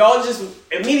 y'all just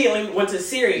immediately went to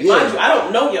Siri. Yeah. Mind you, I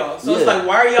don't know y'all, so it's Yeah. like,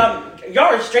 why are y'all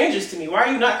are strangers to me? Why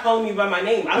are you not calling me by my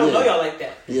name? I don't Yeah. know y'all like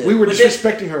that. yeah. We were But then-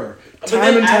 disrespecting her But time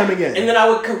then and time again. And then I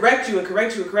would correct you, and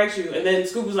then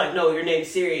Scoop was like, "No, your name's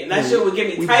Siri," and that shit would get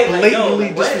me we tight. Like, yo, blatantly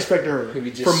like, what? disrespected her We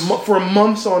just- for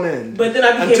months on end. But then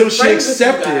I became until she friends with you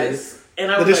accepted guys,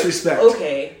 and I the was disrespect. like,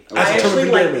 okay, I That's a term actually of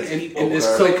like endearment. these people. In this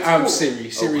Okay. click, So it's I'm cool. Siri.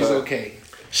 Siri's okay.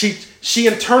 She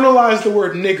internalized the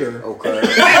word nigger. Okay.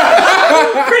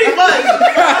 Pretty much.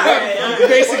 Alright.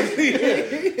 Basically.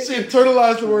 She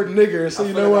internalized the word nigger. So I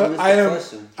you feel know like I what? missed I the am.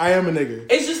 question. I am a nigger.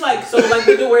 It's just like, so like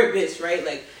with the word bitch, right?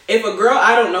 Like, if a girl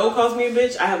I don't know calls me a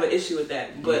bitch, I have an issue with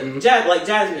that. But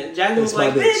Jasmine was That's my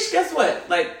like, bitch. bitch, guess what?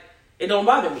 Like, it don't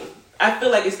bother me. I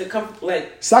feel like it's the comfort,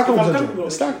 like Stockholm if I'm syndrome. comfortable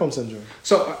It's with you. Stockholm syndrome.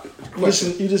 So, question.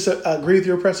 Listen, you just agree with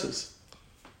your oppressors.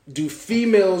 Do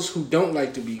females who don't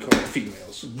like to be called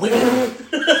females?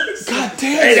 God damn.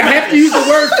 Hey, I have to use the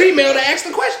word female to ask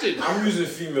the question. I'm using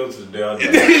female to the day I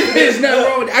die. There's nothing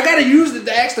wrong with it. I gotta use it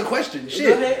to ask the question. Go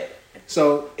Shit. ahead.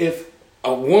 So if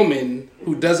a woman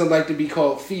who doesn't like to be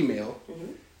called female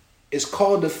is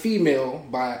called a female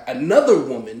by another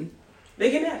woman,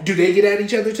 They get that. do they get at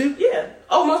each other too? Yeah.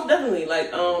 Oh, most definitely.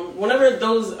 Like, whenever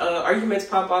those arguments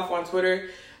pop off on Twitter,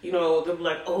 you know, they'll be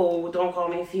like, "Oh, don't call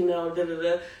me a female." Da da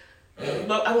da.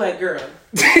 But I'm like, girl, shut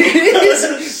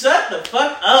the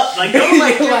fuck up. Like,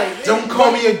 don't don't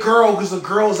call me a girl because a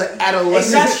girl's an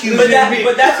adolescent. Exactly.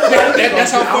 But that's what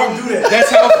that's how far.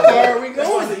 That's how far we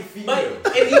going. But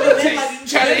and even then,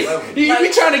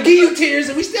 we trying to give you tears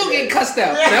and we still getting cussed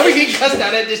out. Now we getting cussed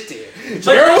out at this tier.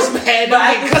 But girls mad. But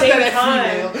at the same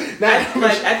time,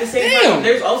 at the same time,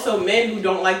 there's also men who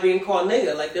don't like being called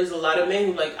nigga. Like, there's a lot of men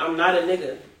who like, I'm not a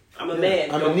nigga. I'm a man.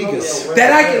 I'm a nigga.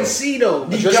 That I can see though.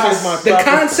 The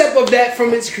concept of that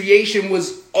from its creation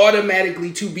was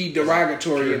automatically to be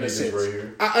derogatory in a sense.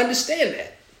 I understand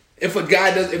that. If a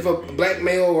black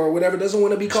male or whatever doesn't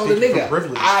want to be called a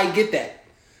nigga, I get that.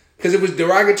 Because it was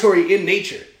derogatory in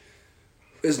nature.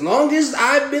 As long as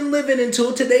I've been living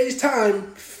until today's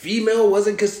time, female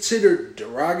wasn't considered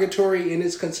derogatory in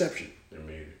its conception.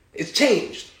 It's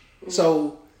changed.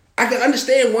 So I can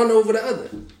understand one over the other.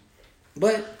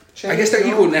 But I guess they're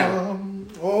equal now.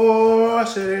 Oh, I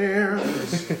said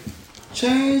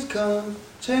Change come.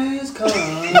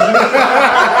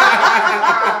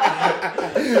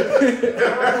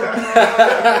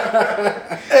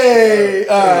 Hey,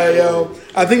 yo.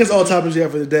 I think it's all topics we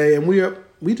have for the day, and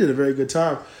we did a very good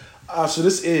time. So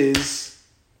this is,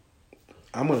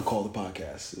 I'm going to call the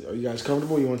podcast. Are you guys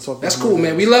comfortable? You want to talk? That's cool,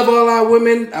 man. We love all our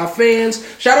women, our fans.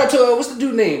 Shout out to what's the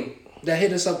dude name that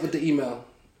hit us up with the email?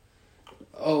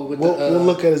 Oh, we'll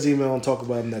look at his email and talk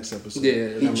about it next episode.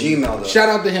 Yeah, he Gmailed us. Shout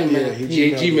out to him, man.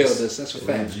 He Gmailed us. That's a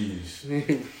fact.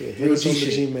 Hit us on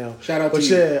the Gmail. Shout out to you.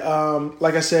 But yeah,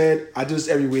 like I said, I do this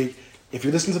every week. If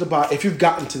you listen to if you've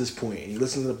gotten to this point and you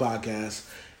listen to the podcast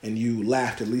and you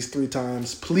laughed at least 3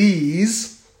 times,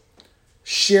 please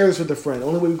share this with a friend. The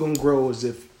only way we're gonna grow is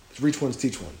if reach one's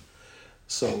teach one.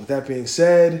 So with that being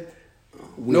said,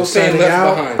 no fan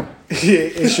left behind.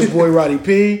 It's your boy Roddy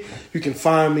P. You can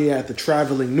find me at the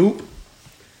Traveling Noop.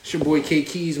 It's your boy K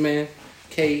Keys, man.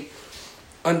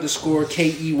 K_KEYZ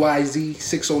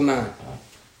 609.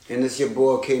 And it's your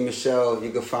boy K Michelle.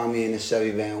 You can find me in the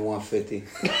Chevy Van 150.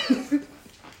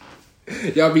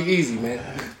 Y'all be easy, man.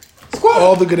 Squad.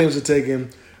 All the good names are taken.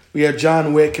 We have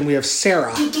John Wick and we have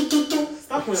Sarah.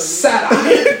 Sarah.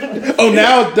 Oh,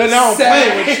 now I'm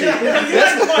playing with you.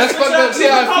 That's fucked up. See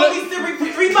how I flip?